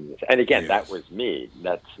decisions. And again, That was me.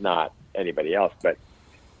 That's not anybody else. But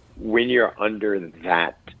when you're under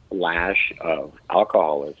that lash of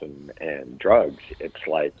alcoholism and drugs, it's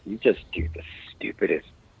like you just do the stupidest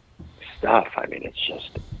stuff. I mean, it's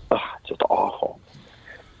just awful,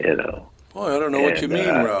 Boy, I don't know what you mean,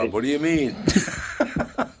 Rob. What do you mean?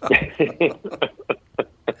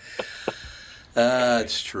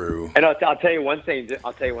 That's true. And I'll tell you one thing. Too.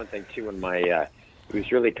 When it was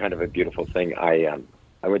really kind of a beautiful thing. I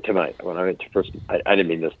went to first. I didn't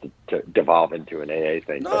mean this to devolve into an AA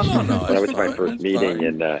thing. No. When I went to my first meeting,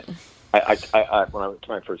 and when I went to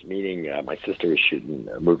my first meeting, my sister was shooting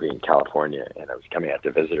a movie in California, and I was coming out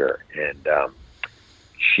to visit her, and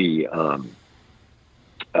she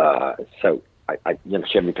she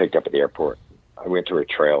had me picked up at the airport. I went to her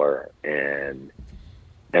trailer, and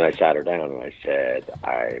I sat her down and I said,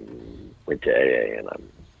 I went to AA and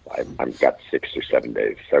I've got 6 or 7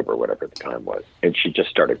 days sober, whatever the time was. And she just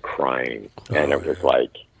started crying. And it was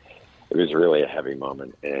really a heavy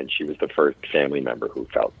moment. And she was the first family member who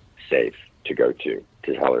felt safe to go to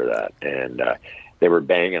tell her that. And they were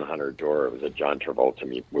banging on her door. It was a John Travolta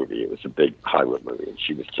movie. It was a big Hollywood movie. And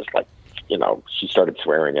she was just like, she started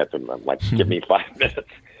swearing at them. I'm like, give me 5 minutes,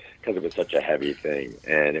 because it was such a heavy thing.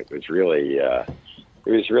 And it was really...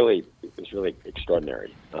 It was really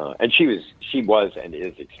extraordinary, and she was and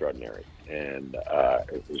is extraordinary, and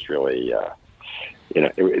it was really,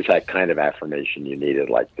 it was that kind of affirmation you needed,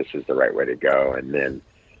 like this is the right way to go. And then,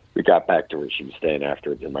 we got back to where she was staying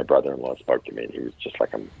afterwards, and my brother-in-law spoke to me, and he was just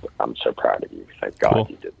like, I'm so proud of you. Thank God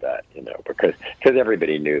you did that, because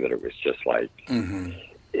everybody knew that it was just like,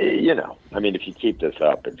 I mean, if you keep this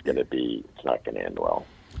up, it's not going to end well.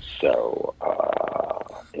 So,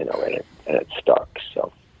 and it stuck.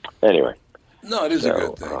 So, anyway. No, it is a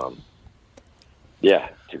good thing. Yeah,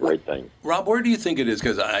 it's a great thing. Rob, where do you think it is?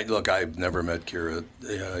 Because I've never met Kira.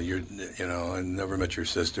 I never met your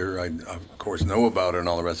sister. I of course know about her and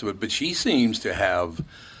all the rest of it. But she seems to have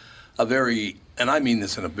a very, and I mean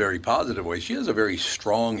this in a very positive way. She has a very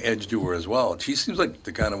strong edge to her as well. She seems like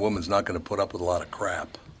the kind of woman's not going to put up with a lot of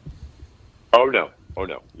crap. Oh no.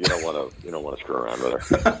 You don't want to screw around with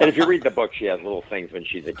her. And if you read the book, she has little things when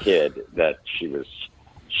she's a kid that she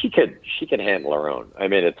could handle her own. I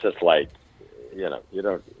mean, it's just like,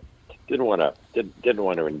 didn't want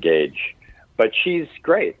to engage, but she's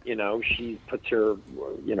great. She puts her,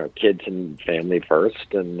 kids and family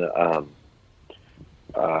first, and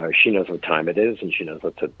she knows what time it is, and she knows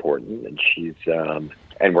what's important, and she's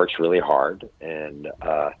and works really hard, and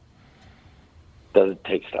doesn't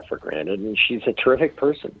take stuff for granted, and she's a terrific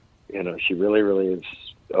person. She really, really is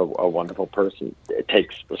a wonderful person. It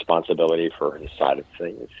takes responsibility for her side of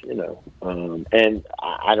things, and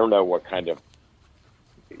I don't know what kind of,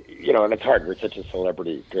 and it's hard. We're such a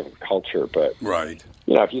celebrity-driven culture, but right.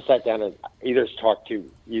 If you sat down and either talk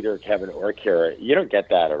to either Kevin or Kira, you don't get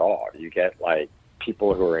that at all. You get like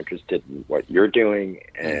people who are interested in what you're doing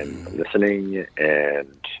and listening,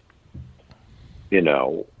 and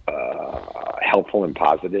helpful and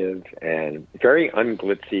positive, and very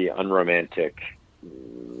unglitzy, unromantic,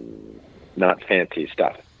 not fancy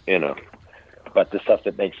stuff, but the stuff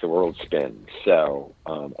that makes the world spin. So,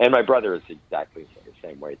 and my brother is exactly the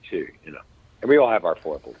same way too, and we all have our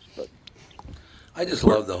foibles, but. I just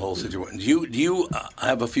love the whole situation. Do you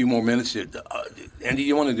have a few more minutes? Andy,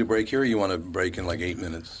 you want to do a break here, or you want to break in like 8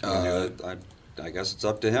 minutes? I guess it's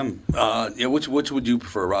up to him. Which would you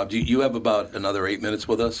prefer, Rob? Do you have about another 8 minutes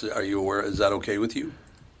with us? Are you aware? Is that okay with you?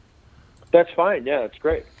 That's fine. Yeah, that's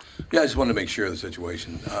great. Yeah, I just wanted to make sure of the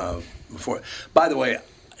situation before. By the way,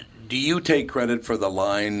 do you take credit for the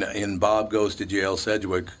line in Bob Goes to Jail,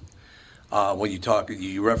 Sedgwick? When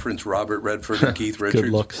you reference Robert Redford and Keith Richards.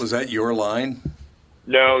 Good looks. Was that your line?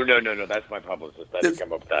 No. That's my publicist. I didn't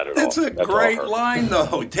come up with that at all. That's a great line,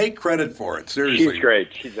 though. Take credit for it. Seriously. She's great.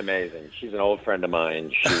 She's amazing. She's an old friend of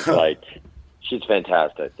mine. She's she's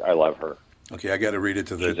fantastic. I love her. Okay, I got to read it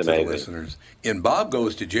to the listeners. In Bob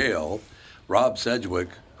Goes to Jail, Rob Sedgwick,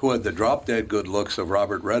 who had the drop-dead good looks of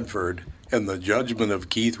Robert Redford and the judgment of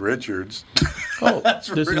Keith Richards. Oh,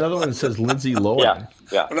 there's another one that says Lindsay Lohan.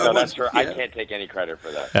 Yeah. No, that's her. Yeah. I can't take any credit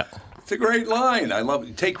for that. Yeah. It's a great line. I love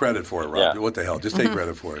it. Take credit for it, Rob. Yeah. What the hell? Just take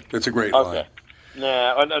credit for it. It's a great line.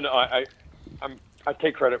 No. I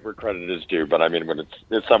take credit where credit is due, but I mean, when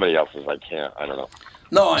it's somebody else's, I can't. I don't know.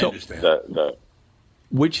 No, I understand.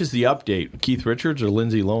 Which is the update, Keith Richards or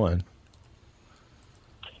Lindsay Lohan?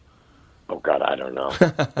 Oh, God, I don't know.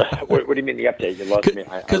 What do you mean the update? You lost me.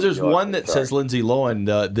 Because there's one that says Lindsay Lohan,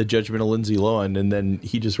 the judgment of Lindsay Lohan, and then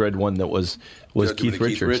he just read one that was Keith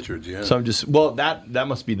Richards. Yeah. So I'm just, that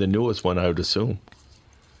must be the newest one, I would assume.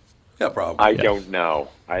 Yeah, probably. I don't know.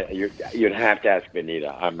 You'd have to ask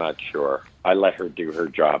Benita. I'm not sure. I let her do her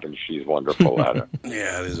job, and she's wonderful at it.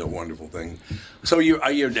 Yeah, it is a wonderful thing. So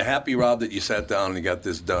are you happy, Rob, that you sat down and you got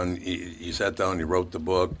this done? You sat down and you wrote the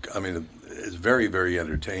book. I mean, it's very, very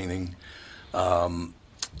entertaining.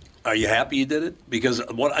 Are you happy you did it? Because,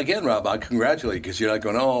 again, Rob, I congratulate you because you're not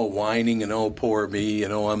going, whining and, poor me,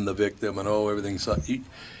 and, I'm the victim, and, everything's...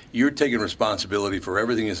 You're taking responsibility for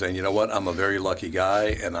everything and saying, you know what, I'm a very lucky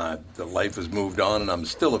guy, and the life has moved on, and I'm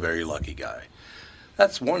still a very lucky guy.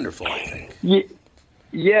 That's wonderful, I think.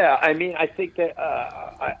 Yeah, I mean, I think that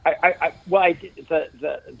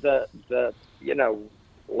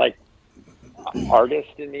artist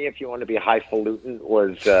in me, if you want to be highfalutin,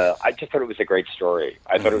 was I just thought it was a great story.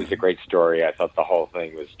 I thought it was a great story. I thought the whole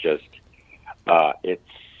thing was just it's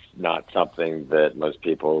not something that most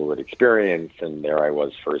people would experience, and there I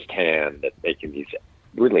was firsthand that making these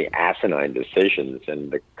really asinine decisions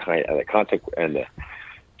and the consequence and the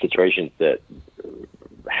situations that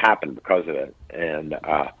happened because of it. And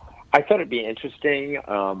I thought it'd be interesting,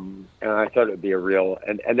 and I thought it'd be a real.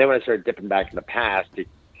 And then when I started dipping back in the past,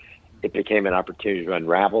 it became an opportunity to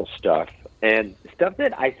unravel stuff and stuff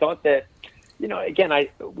that I thought that, again, I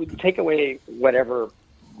would take away whatever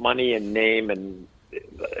money and name and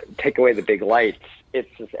take away the big lights. It's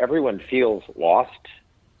just everyone feels lost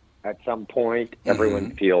at some point. Mm-hmm.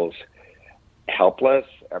 Everyone feels helpless.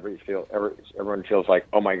 Everyone feels like,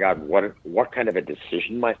 oh my God, what kind of a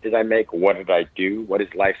decision did I make? What did I do? What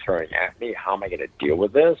is life throwing at me? How am I going to deal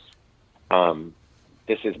with this?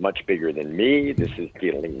 This is much bigger than me. This is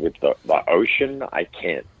dealing with the ocean. I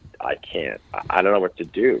don't know what to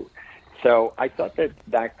do. So I thought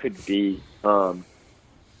that could be, and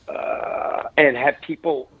have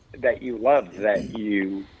people that you love that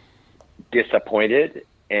you disappointed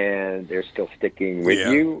and they're still sticking with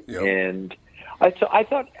you. Yep. And I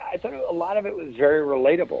thought a lot of it was very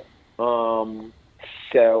relatable.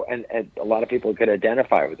 So, and a lot of people could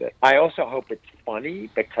identify with it. I also hope it's funny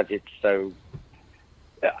because it's so,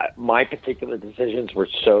 my particular decisions were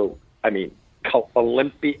so,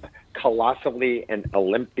 colossally and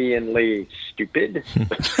Olympianly stupid,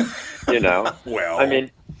 you know? Well, I mean,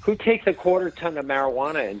 who takes a quarter ton of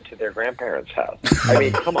marijuana into their grandparents' house? I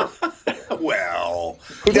mean, come on. Well,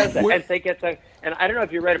 who does that? And they get and I don't know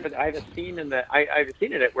if you read it, but I have a scene in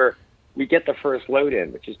it where we get the first load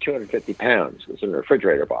in, which is 250 pounds. It's in a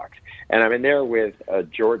refrigerator box. And I'm in there with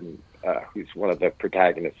Jordan, who's one of the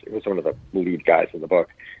protagonists. He was one of the lead guys in the book,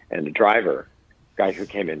 and the driver, guy who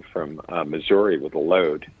came in from Missouri with a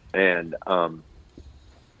load. And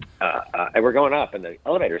we're going up, and the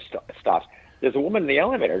elevator stops. There's a woman in the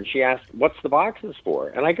elevator, and she asks, "What's the boxes for?"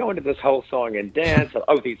 And I go into this whole song and dance.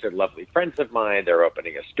 Oh, these are lovely friends of mine. They're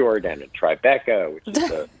opening a store down in Tribeca, which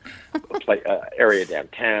is a area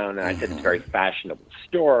downtown. And I said it's a very fashionable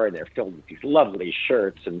store, and they're filled with these lovely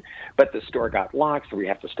shirts. But the store got locked, so we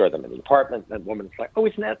have to store them in the apartment. And the woman's like, "Oh,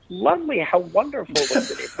 isn't that lovely? How wonderful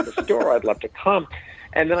was it in the store? I'd love to come."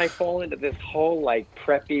 And then I fall into this whole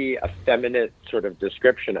preppy, effeminate sort of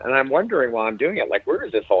description. And I'm wondering while I'm doing it, where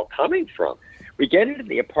is this all coming from? We get into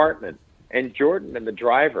the apartment, and Jordan and the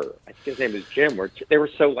driver, I think his name is Jim, they were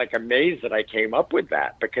so amazed that I came up with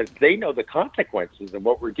that because they know the consequences of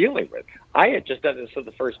what we're dealing with. I had just done this for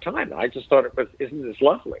the first time, and I just thought isn't this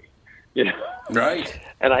lovely? You know? Right.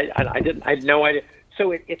 And I had no idea.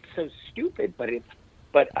 So it's so stupid, but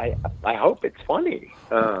I hope it's funny.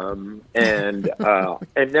 And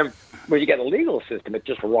then when you get a legal system, it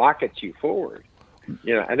just rockets you forward.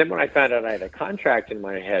 You know, and then when I found out I had a contract in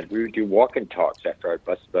my head, we would do walk and talks after I was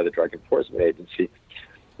busted by the Drug Enforcement Agency.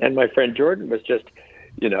 And my friend Jordan was just,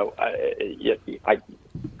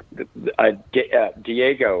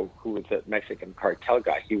 Diego, who was a Mexican cartel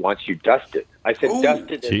guy, he wants you dusted. I said, "Ooh,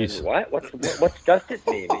 dusted as in what? What's dusted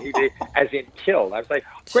mean?" He did, as in killed. I was like,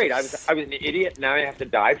 great, I was an idiot, now I have to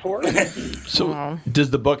die for it? So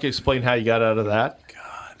does the book explain how you got out of that?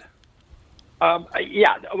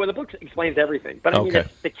 Yeah, well, the book explains everything. But I mean,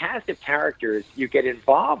 it's the cast of characters you get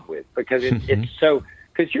involved with because it's so...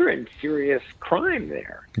 Because you're in serious crime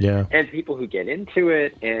there. Yeah. And people who get into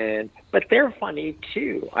it, but they're funny,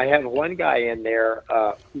 too. I have one guy in there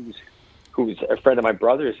who's a friend of my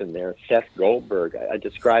brother's in there, Seth Goldberg. I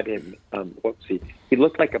describe him, he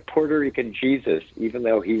looked like a Puerto Rican Jesus, even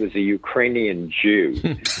though he was a Ukrainian Jew,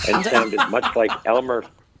 and sounded much like Elmer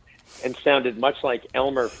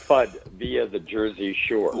Fudd via the Jersey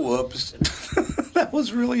Shore. Whoops. That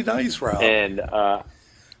was really nice, Ralph.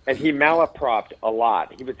 And he malapropped a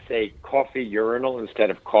lot. He would say coffee urinal instead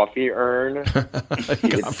of coffee urn.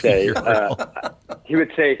 He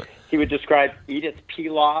would describe Edith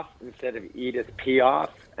Piaf instead of Edith Piaf.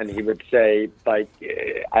 And he would say, I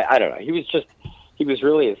don't know. He was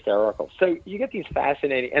really hysterical. So you get these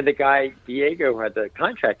fascinating, and the guy, Diego, who had the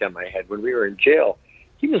contract on my head when we were in jail,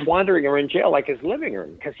 he was wandering around jail like his living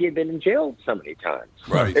room because he had been in jail so many times.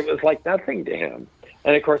 Right. It was like nothing to him.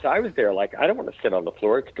 And of course, I was there I don't want to sit on the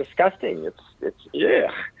floor. It's disgusting. It's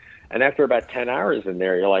yeah. And after about 10 hours in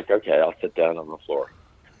there, you're like, okay, I'll sit down on the floor.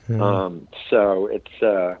 So it's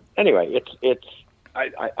anyway.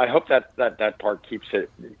 I hope that part keeps it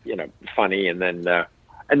funny, and then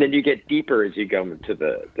you get deeper as you go into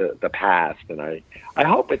the past. And I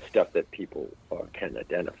hope it's stuff that people can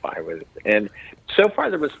identify with. And so far,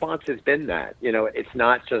 the response has been that it's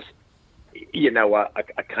not just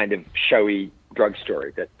a kind of showy drug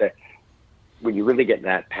story, that when you really get in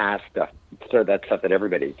that past stuff, so that's stuff that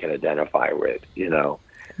everybody can identify with,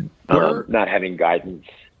 not having guidance.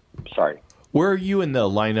 Sorry. Where are you in the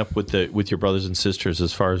lineup with your brothers and sisters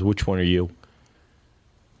as far as which one are you?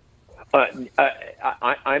 I'm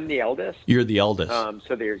the eldest. You're the eldest.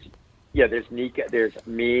 So there's Nico, there's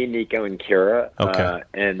me, Nico, and Kira. Okay.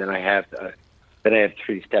 And then I have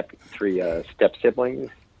three step siblings.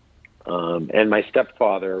 And my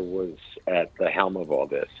stepfather was at the helm of all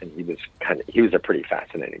this, and he was a pretty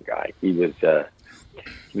fascinating guy. He was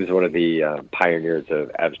one of the pioneers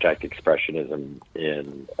of abstract expressionism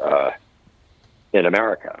in in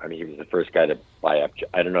America. I mean, he was the first guy to buy up.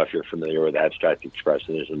 I don't know if you're familiar with abstract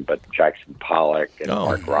expressionism, but Jackson Pollock and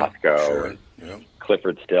Mark Rothko and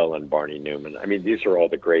Clifford Still and Barney Newman. I mean, these are all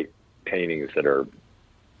the great paintings that are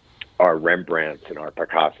Rembrandts and our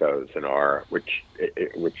Picassos and which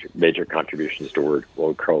major contributions to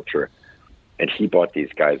world culture. And he bought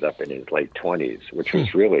these guys up in his late 20s, which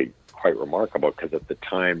was really quite remarkable because at the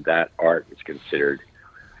time that art was considered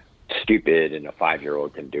stupid and a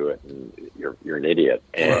 5-year-old can do it and you're an idiot.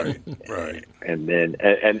 And, right. And then,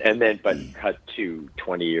 but cut to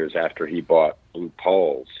 20 years after he bought Blue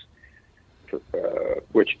Poles,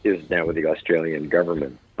 which is now with the Australian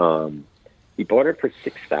government. He bought it for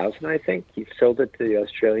 $6,000, I think. He sold it to the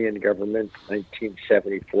Australian government in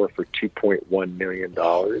 1974 for $2.1 million.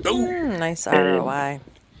 Nice ROI.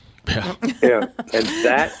 Yeah,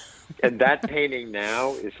 and that painting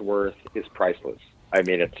now is priceless. I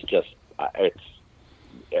mean, it's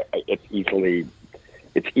easily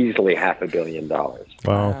 $500 million.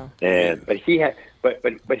 Wow.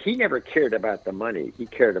 But he never cared about the money. He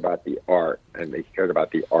cared about the art, and he cared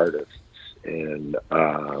about the artists. And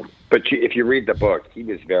if you read the book, he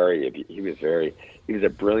was a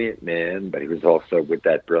brilliant man, but he was also, with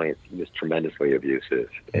that brilliance, he was tremendously abusive,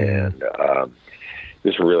 and it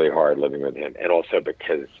was really hard living with him. And also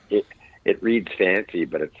because it reads fancy,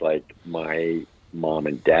 but it's like my mom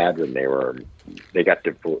and dad when they got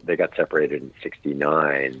separated in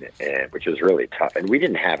 '69, and which was really tough. And we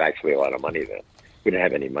didn't have actually a lot of money then. We didn't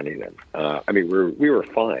have any money then. I mean, we were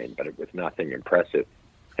fine, but it was nothing impressive.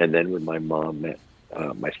 And then when my mom met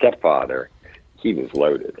my stepfather, he was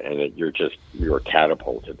loaded, and you were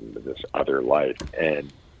catapulted into this other life.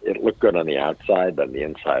 And it looked good on the outside, but on the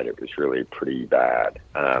inside, it was really pretty bad.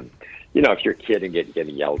 If you're a kid and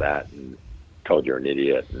getting yelled at and told you're an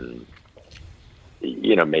idiot and,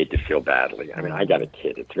 made to feel badly. I mean, I got a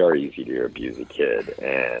kid. It's very easy to abuse a kid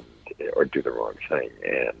or do the wrong thing.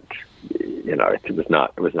 And, it was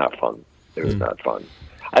not fun. It was not fun.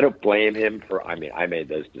 I don't blame him I made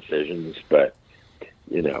those decisions, but,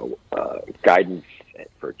 guidance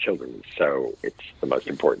for children. So it's the most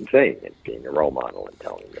important thing, and being a role model and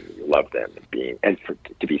telling them you love them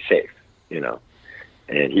to be safe,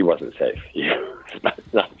 and he wasn't safe. He was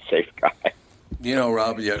not a safe guy.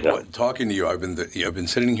 Rob, talking to you, I've been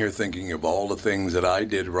sitting here thinking of all the things that I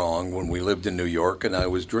did wrong when we lived in New York and I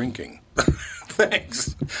was drinking.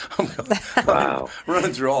 Thanks. I'm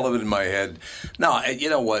running through all of it in my head. No, you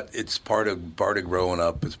know what? It's part of growing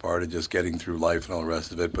up. It's part of just getting through life and all the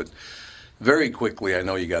rest of it. But very quickly, I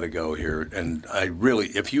know you got to go here, and I really,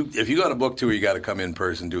 if you got a book tour, you got to come in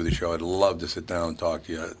person, do the show. I'd love to sit down and talk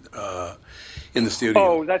to you in the studio.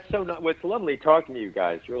 Oh, that's so nice. Well, it's lovely talking to you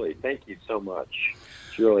guys. Really, thank you so much.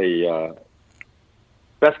 It's really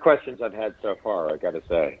best questions I've had so far, I got to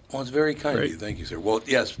say. Well, it's very kind of you. Thank you, sir. Well,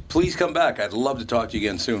 yes, please come back. I'd love to talk to you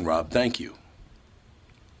again soon, Rob. Thank you.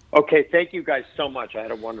 Okay, thank you guys so much. I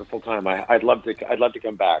had a wonderful time. I'd love to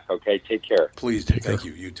come back. Okay, take care. Please do. Thank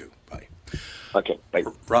you. You too. Bye. Okay, bye.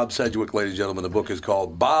 Rob Sedgwick, ladies and gentlemen. The book is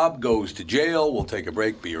called Bob Goes to Jail. We'll take a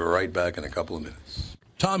break. Be right back in a couple of minutes.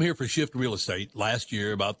 Tom here for Shift Real Estate. Last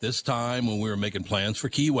year, about this time when we were making plans for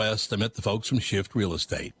Key West, I met the folks from Shift Real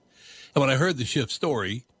Estate. And when I heard the Shift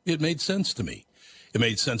story, it made sense to me. It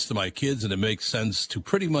made sense to my kids, and it makes sense to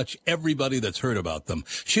pretty much everybody that's heard about them.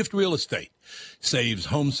 Shift Real Estate saves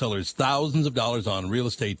home sellers thousands of dollars on real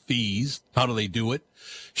estate fees. How do they do it?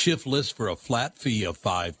 Shift lists for a flat fee of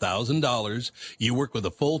 $5,000. You work with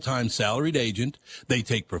a full-time salaried agent. They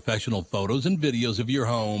take professional photos and videos of your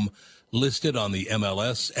home, list it on the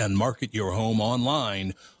MLS, and market your home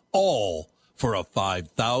online, all for a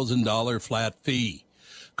 $5,000 flat fee.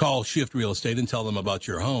 Call Shift Real Estate and tell them about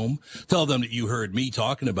your home. Tell them that you heard me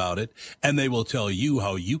talking about it, and they will tell you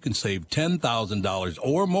how you can save $10,000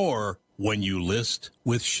 or more when you list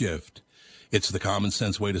with Shift. It's the common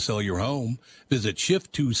sense way to sell your home. Visit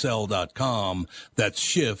shift2sell.com. That's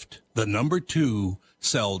shift, the number 2,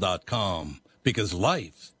 sell.com. Because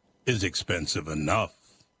life is expensive enough.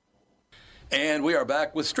 And we are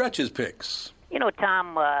back with Stretch's picks.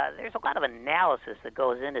 Tom, there's a lot of analysis that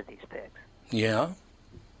goes into these picks. Yeah?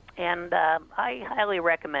 And I highly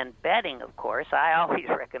recommend betting, of course. I always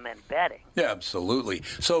recommend betting. Yeah, absolutely.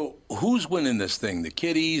 So who's winning this thing? The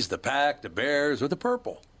Kitties, the Pack, the Bears, or the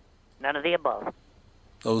Purple? None of the above.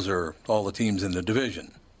 Those are all the teams in the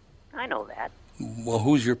division. I know that. Well,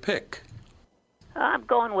 who's your pick? I'm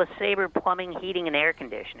going with Sabre Plumbing, Heating, and Air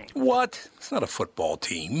Conditioning. What? It's not a football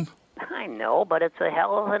team. I know, but it's a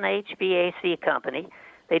hell of an HVAC company.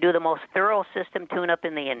 They do the most thorough system tune-up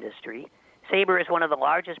in the industry. Sabre is one of the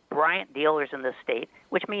largest Bryant dealers in the state,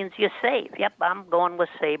 which means you save. Yep, I'm going with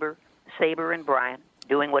Sabre. Sabre and Brian,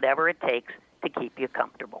 doing whatever it takes to keep you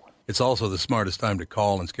comfortable. It's also the smartest time to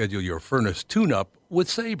call and schedule your furnace tune-up with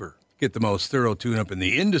Sabre. Get the most thorough tune-up in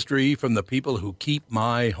the industry from the people who keep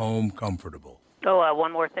my home comfortable. Oh,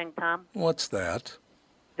 one more thing, Tom. What's that?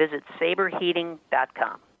 Visit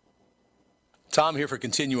saberheating.com. Tom here for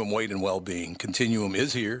Continuum Weight and Wellbeing. Continuum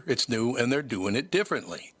is here, it's new, and they're doing it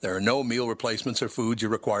differently. There are no meal replacements or foods you're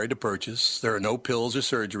required to purchase. There are no pills or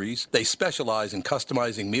surgeries. They specialize in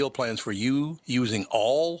customizing meal plans for you using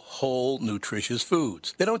all whole, nutritious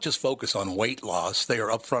foods. They don't just focus on weight loss. They are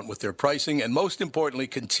upfront with their pricing, and most importantly,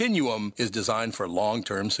 Continuum is designed for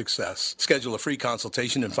long-term success. Schedule a free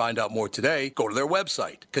consultation and find out more today. Go to their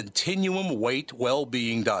website,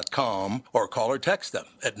 continuumweightwellbeing.com, or call or text them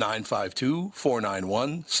at 952-491-6527.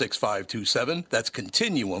 That's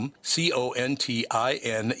Continuum, CONTINUUM,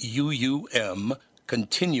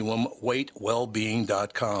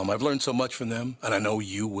 continuumweightwellbeing.com. I've learned so much from them, and I know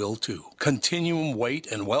you will too. Continuum Weight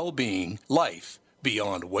and Wellbeing, life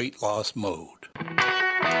beyond weight loss mode.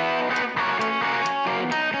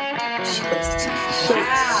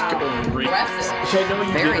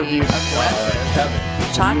 Very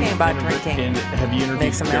aggressive. Talking about drinking. And have you interviewed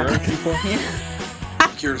Makes them Kara happy. people?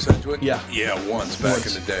 Kira Sedgwick? Yeah. Yeah, once back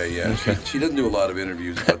in the day, yeah. Okay. She doesn't do a lot of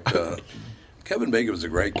interviews, but Kevin Bacon was a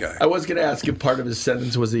great guy. I was going to ask if part of his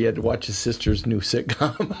sentence was he had to watch his sister's new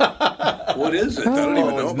sitcom. What is it? I don't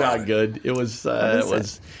even know It's about not it. good. It was,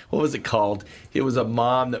 what was it called? It was a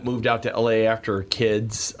mom that moved out to L.A. after her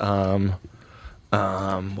kids. What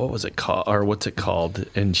was it called? Or what's it called?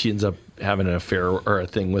 And she ends up having an affair or a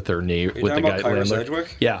thing with her neighbor, with the guy. Kira landlord.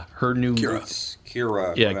 Sedgwick? Yeah, her new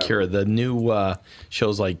Kira. Yeah, whatever. Kira. The new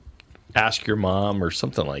shows like Ask Your Mom or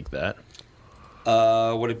something like that.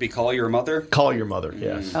 Would it be Call Your Mother? Call Your Mother.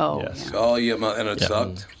 Yes. Oh. Yes. Oh, yeah, and it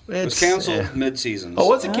sucked. It was canceled mid-season. Oh,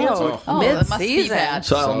 was it canceled? Oh, that must be Mid-season. bad.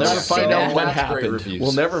 So I'll never find out what That's great happened. reviews.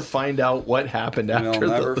 We'll never find out what happened after. We'll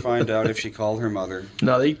never find out if she called her mother.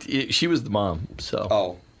 No, she was the mom. So.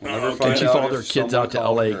 Oh. We'll never find And she out followed if her kids someone out to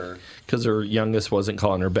called L.A. her. because her youngest wasn't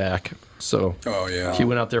calling her back. So. Oh, yeah. She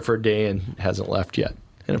went out there for a day and hasn't left yet,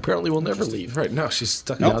 and apparently will never leave. Right, no, she's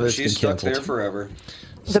stuck. Now Nope, that's she's been stuck there canceled. forever.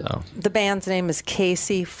 The band's name is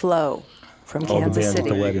Casey Flo from Oh, the Kansas band at City. the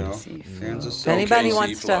There you wedding. go. Kansas If City. anybody Casey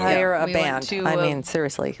wants to Flo. hire a We went band, to, I mean,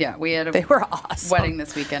 seriously. Yeah, we had a They were awesome. wedding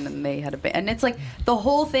this weekend, and they had a band. And it's like the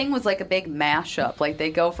whole thing was like a big mashup. Like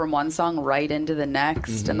they go from one song right into the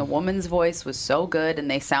next, and the woman's voice was so good,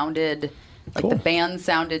 and they sounded like the band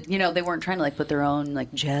sounded. You know, they weren't trying to like put their own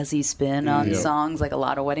like jazzy spin on songs like a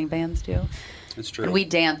lot of wedding bands do. It's true. And we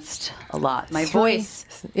danced a lot. My 3 voice,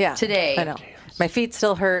 yeah, today. I know. My feet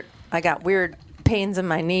still hurt. I got weird pains in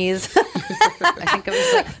my knees. I think it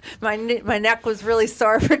was like my neck was really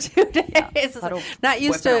sore for 2 days. Not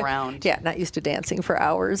used whipping to around. Yeah, not used to dancing for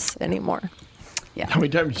hours anymore. yeah. How many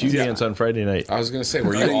times did you dance on Friday night? I was going to say,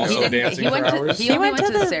 were you also dancing he for went to, hours? he only went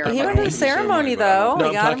to the ceremony. He went to the ceremony though. No, We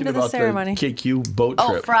I'm got him talking to the about ceremony. the KQ boat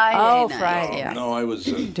Oh, trip. Friday Oh, night. Friday. Yeah. No, I was.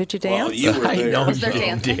 Did you Well, dance? you were I there. know Was there you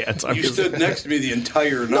didn't dancing? dance. You stood next to me the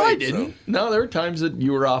entire night. No, I so- didn't. No, there were times that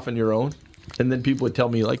you were off on your own. And then people would tell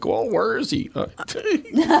me, like, well, where is he? How do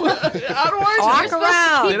I Walk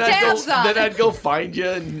around. Keep tabs on then it. I'd go find you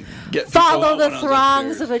and get Follow when I the was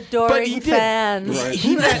throngs up of But adoring he did. fans.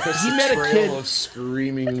 He met a Trail kid. of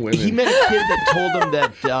screaming women. He met a kid that told him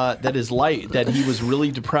that his life, that he was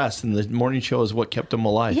really depressed, and the morning show is what kept him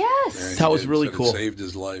alive. Yes. That was Did, really said it cool. saved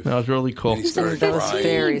his life. That was really cool. And he started That was crying.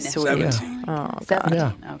 very sweet. 17. Oh, God. 17.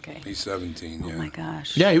 Yeah. Okay. He's 17, yeah. Oh my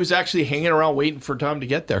gosh. Yeah, he was actually hanging around waiting for Tom to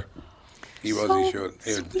get there. He was. He showed.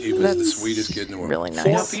 He was the That's sweetest kid in the world. really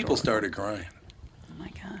nice. 4 people started crying. Oh my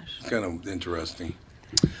gosh. It's kind of interesting.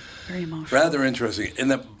 Very emotional. Rather interesting.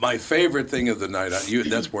 And my favorite thing of the night,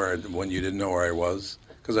 that's where when you didn't know where I was,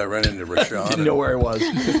 because I ran into Rashawn. Didn't know where I was.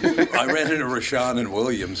 I ran into Rashawn and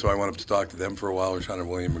William, so I went up to talk to them for a while. Rashawn and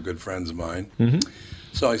William are good friends of mine. Mm-hmm.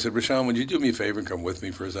 So I said, Rashawn, would you do me a favor and come with me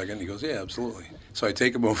for a second? He goes, yeah, absolutely. So I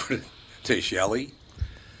take him over to Shelley,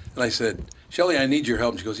 and I said, Shelley, I need your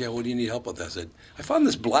help. And she goes, yeah, what do you need help with? I said, I found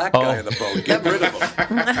this black guy on the boat. Get rid of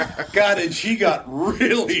him. God, and she got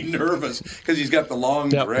really nervous because he's got the long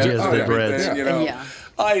dreads. he has and the everything, dreads. you know. Yeah.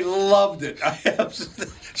 I loved it.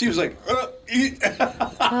 She was like,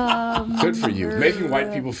 Good for you. Making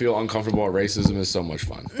white people feel uncomfortable at racism is so much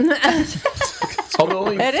fun. Although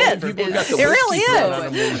It is. It really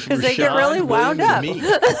is. Because they get really wound up.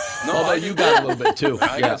 Although you got a little bit too.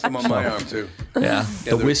 I got some on my arm, too. Yeah,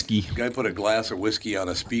 the whiskey. The guy put a glass of whiskey on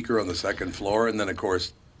a speaker on the second floor, and then, of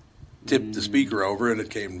course, tipped the speaker over, and it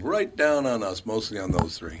came right down on us, mostly on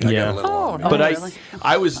those three. I Yeah. got a little on me. But really?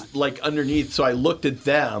 I was like underneath, so I looked at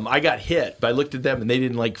them. I got hit, but I looked at them, and they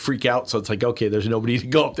didn't like freak out. So it's like, okay, there's nobody to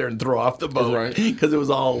go up there and throw off the boat because it was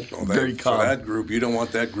all very For calm. that group, you don't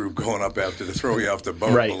want that group going up after to throw you off the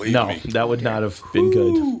boat, Right? believe No, me. that would not have been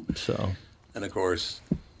good. So. And of course,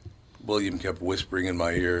 William kept whispering in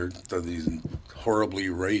my ear these horribly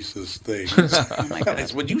racist things. I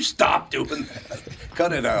said, would you stop doing that?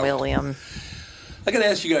 Cut it out. William. I got to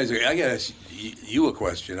ask you guys, I got to ask you a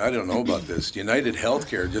question. I don't know about this. United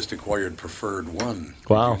Healthcare just acquired Preferred One.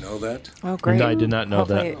 Wow. Did you know that? Oh, great. No, I did not know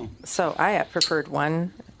that. Hopefully- So I have Preferred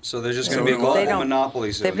One. So they're just So going to be a do I. global They don't-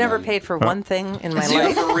 monopoly soon. They've never then. paid for one thing in my Yeah,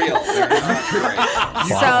 life. for real. They're not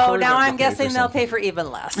great. So now I'm guessing they'll pay for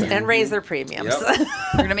even less and raise their premiums. Yep.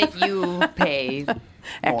 We're gonna make you pay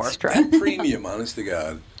more. Extra. That premium, honest to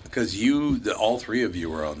God, because all three of you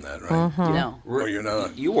were on that, right? Mm-hmm. No, Or you're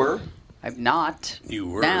not? You were. I'm not. You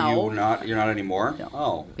were. Now. You're not anymore? No.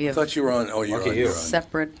 Oh. We I have thought you were on. Oh, you're Okay, on. you. You're on.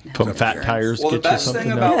 separate. Put health fat insurance. tires. Well, the get you best something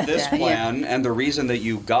thing done. about this Yeah. plan and the reason that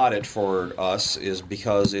you got it for us is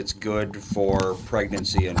because it's good for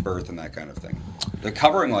pregnancy and birth and that kind of thing. They're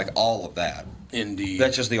covering like all of that. Indeed.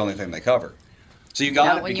 That's just the only thing they cover. So you got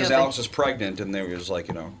Not it when you because have a- Alex was pregnant and they was like,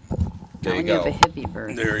 there When you you have a go. hippie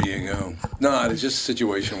birth. There you go. No, it's just a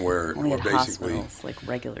situation where Only at basically hospitals, like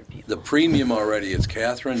regular people. the premium already is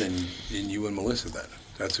Catherine and you and Melissa then.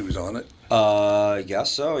 That's who's on it? I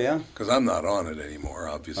guess so, yeah. Because I'm not on it anymore,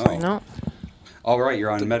 obviously. Oh. No. All right, you're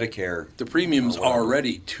on Medicare. The premium's Or whatever.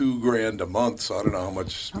 already $2,000 a month, so I don't know how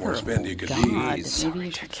much more spend you could God, be. maybe you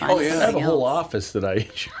should find Oh, yeah. I have a something whole else. office that I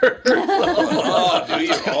insure. Oh, do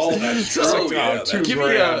you? Oh, that's So, true. Yeah, that's give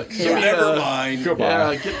me a, give me Never a- mind.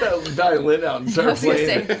 Yeah, get that violin out and I start was gonna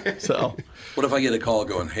playing. say. So, What if I get a call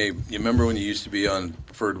going, hey, you remember when you used to be on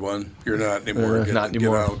Preferred One? You're not anymore. Not Get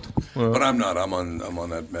anymore. out. But I'm not. I'm on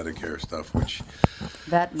that Medicare stuff, which...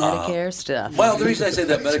 That Medicare stuff. Well, the reason I say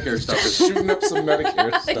that Medicare stuff is Shooting up some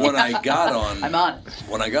Medicare stuff. when I got on... I'm on it.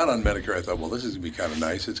 When I got on Medicare, I thought, well, this is going to be kind of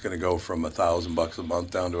nice. It's going to go from $1,000 a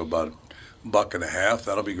month down to about $1.50.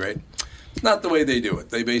 That'll be great. It's not the way they do it.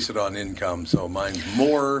 They base it on income, so mine's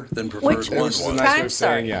more than Preferred Which- One Which is a was. nice way I'm of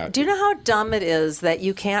saying, sorry. yeah. Do you know how dumb it is that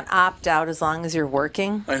you can't opt out as long as you're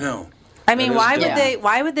working? I know. I mean, That is why dumb. would they?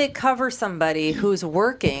 Why would they cover somebody who's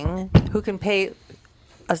working who can pay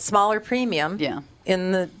a smaller premium Yeah.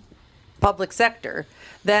 in the public sector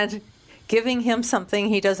than giving him something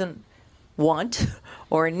he doesn't want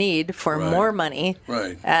or need for Right. more money?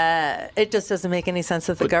 Right. It just doesn't make any sense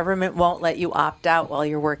that the government won't let you opt out while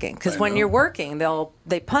you're working. Because I when know. you're working,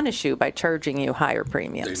 they punish you by charging you higher They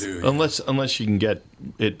premiums. do. unless you can get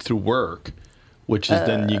it through work, which is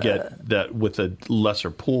then you get that with a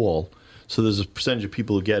lesser pool. So there's a percentage of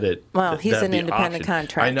people who get it. Well, that he's have an the independent option.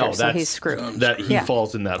 contractor, I know so that's he's screwed. That he Yeah.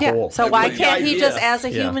 falls in that Yeah. hole. So why blame can't the he idea. just, as a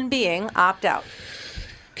Yeah. human being, opt out?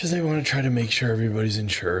 Because they want to try to make sure everybody's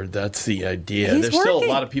insured. That's the idea. He's There's still a working.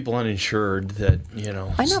 lot of people uninsured that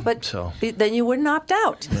I know, but so. then you wouldn't opt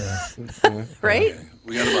out, right?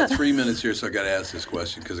 We got about 3 minutes here, so I got to ask this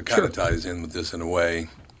question because it kind of ties in with this in a way.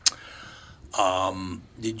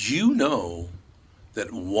 Did you know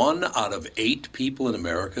that 1 out of 8 people in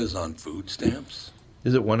America is on food stamps?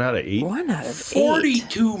 Is it 1 out of 8? 1 out of 8.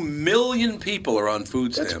 42 million people are on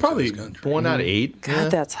food stamps That's probably in this country. 1 out of 8.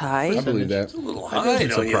 God, that's high. I believe that. It's a little That high, doesn't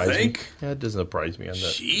don't you surprise me. think? Yeah, it doesn't surprise me on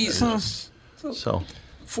that. Jesus. So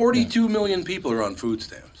 42 million people are on food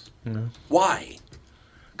stamps. Why?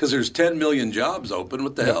 Because there's 10 million jobs open.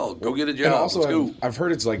 What the hell? Go get a job. And also, Let's go. I've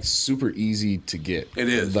heard it's like super easy to get. It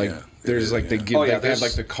is, Like yeah. It there's is, like they yeah. give Oh, yeah, they have there's-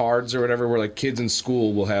 like the cards or whatever where like kids in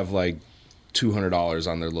school will have like $200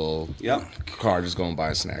 on their little Yep. card just go and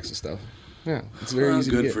buy snacks and stuff. Yeah, it's very easy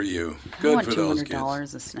to Good get. for you. I Good want for those kids.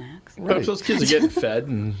 $200 of snacks. but if those kids are getting fed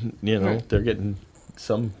and they're getting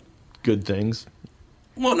some good things.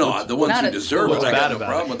 Well, no, the ones Not who at deserve school. it. I What's got bad no about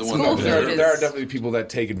problem it? with the ones School who food deserve There, it. there are definitely people that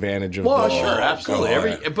take advantage of. Well, the, sure,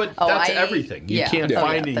 absolutely. God. But Oh, that's I- everything. You yeah. can't Yeah.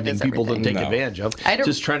 find Yeah, that anything is people don't everything. take No. advantage of. I don't-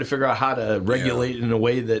 Just trying to figure out how to regulate in a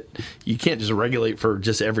way that you can't just regulate for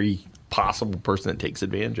just every possible person that takes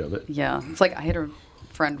advantage of it. Yeah, it's like I had a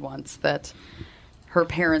friend once that her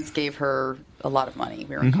parents gave her a lot of money.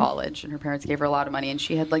 We were in college, and her parents gave her a lot of money, and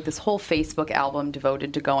she had like this whole Facebook album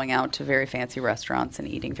devoted to going out to very fancy restaurants and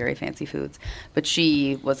eating very fancy foods. But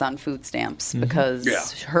she was on food stamps because Yeah.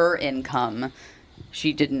 her income,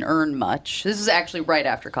 she didn't earn much. This is actually right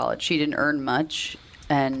after college. She didn't earn much.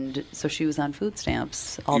 And so she was on food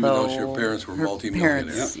stamps, Even although though her parents were her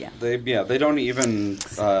multimillionaires. parents, yeah. They don't even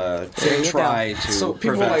you try to So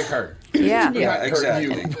people prevent. like her, Yeah. Yeah,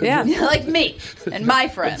 exactly. Yeah. Like me and my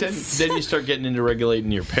friends. Then you start getting into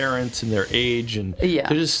regulating your parents and their age, and Yeah.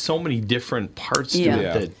 there's just so many different parts Yeah. to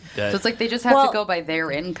it that So it's like they just have Well, to go by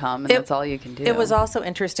their income, and that's all you can do. It was also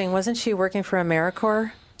interesting. Wasn't she working for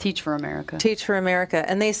AmeriCorps? Teach for America. Teach for America.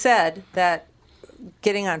 And they said that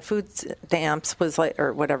getting on food stamps was like,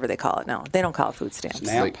 or whatever they call it now. They don't call it food stamps.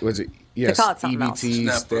 Like, was it? They Yes, call it something else. EBT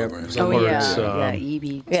SNAP stamp. program. Oh Or yeah, it's, yeah,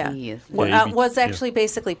 EBT. Yeah. is- Was actually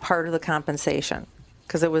basically part of the compensation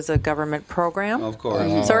because it was a government program. Of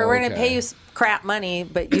course. So we're going to okay. pay you crap money,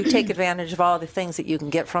 but you take advantage of all the things that you can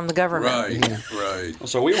get from the government. Right.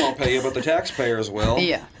 So we won't pay you, but the taxpayers will.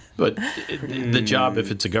 Yeah. But the job,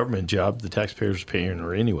 if it's a government job, the taxpayers are paying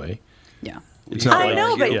her anyway. Yeah. It's not I like,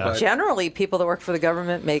 know, but yeah. generally people that work for the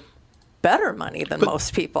government make better money than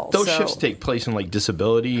most people. Those so. shifts take place in like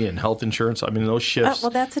disability and health insurance. I mean, those shifts.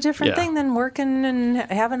 Well, that's a different yeah. thing than working and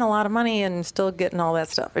having a lot of money and still getting all that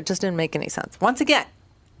stuff. It just didn't make any sense. Once again,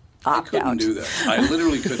 I opt couldn't out. do that. I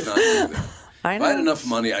literally could not do that. I If I had know. enough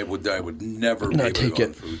money, I would never be able to take go on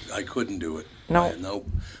it. food. I couldn't do it. No. No.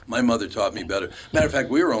 My mother taught me better. Matter of fact,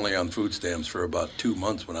 we were only on food stamps for about 2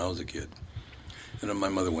 months when I was a kid. And then my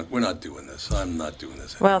mother went, "We're not doing this. I'm not doing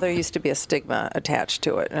this." Well, there used to be a stigma attached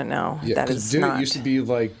to it, and now Yeah, that 'cause is didn't not. it used to be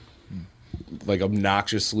like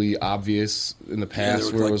obnoxiously obvious in the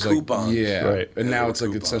past there where it was was like coupons. yeah, Right. and Yeah, now there it's were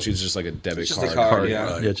like coupons. essentially just like a debit Just card. a card,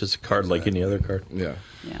 yeah. Yeah, just a card like any other card. Yeah.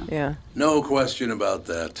 Yeah. Yeah. No question about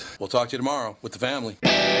that. We'll talk to you tomorrow with the family.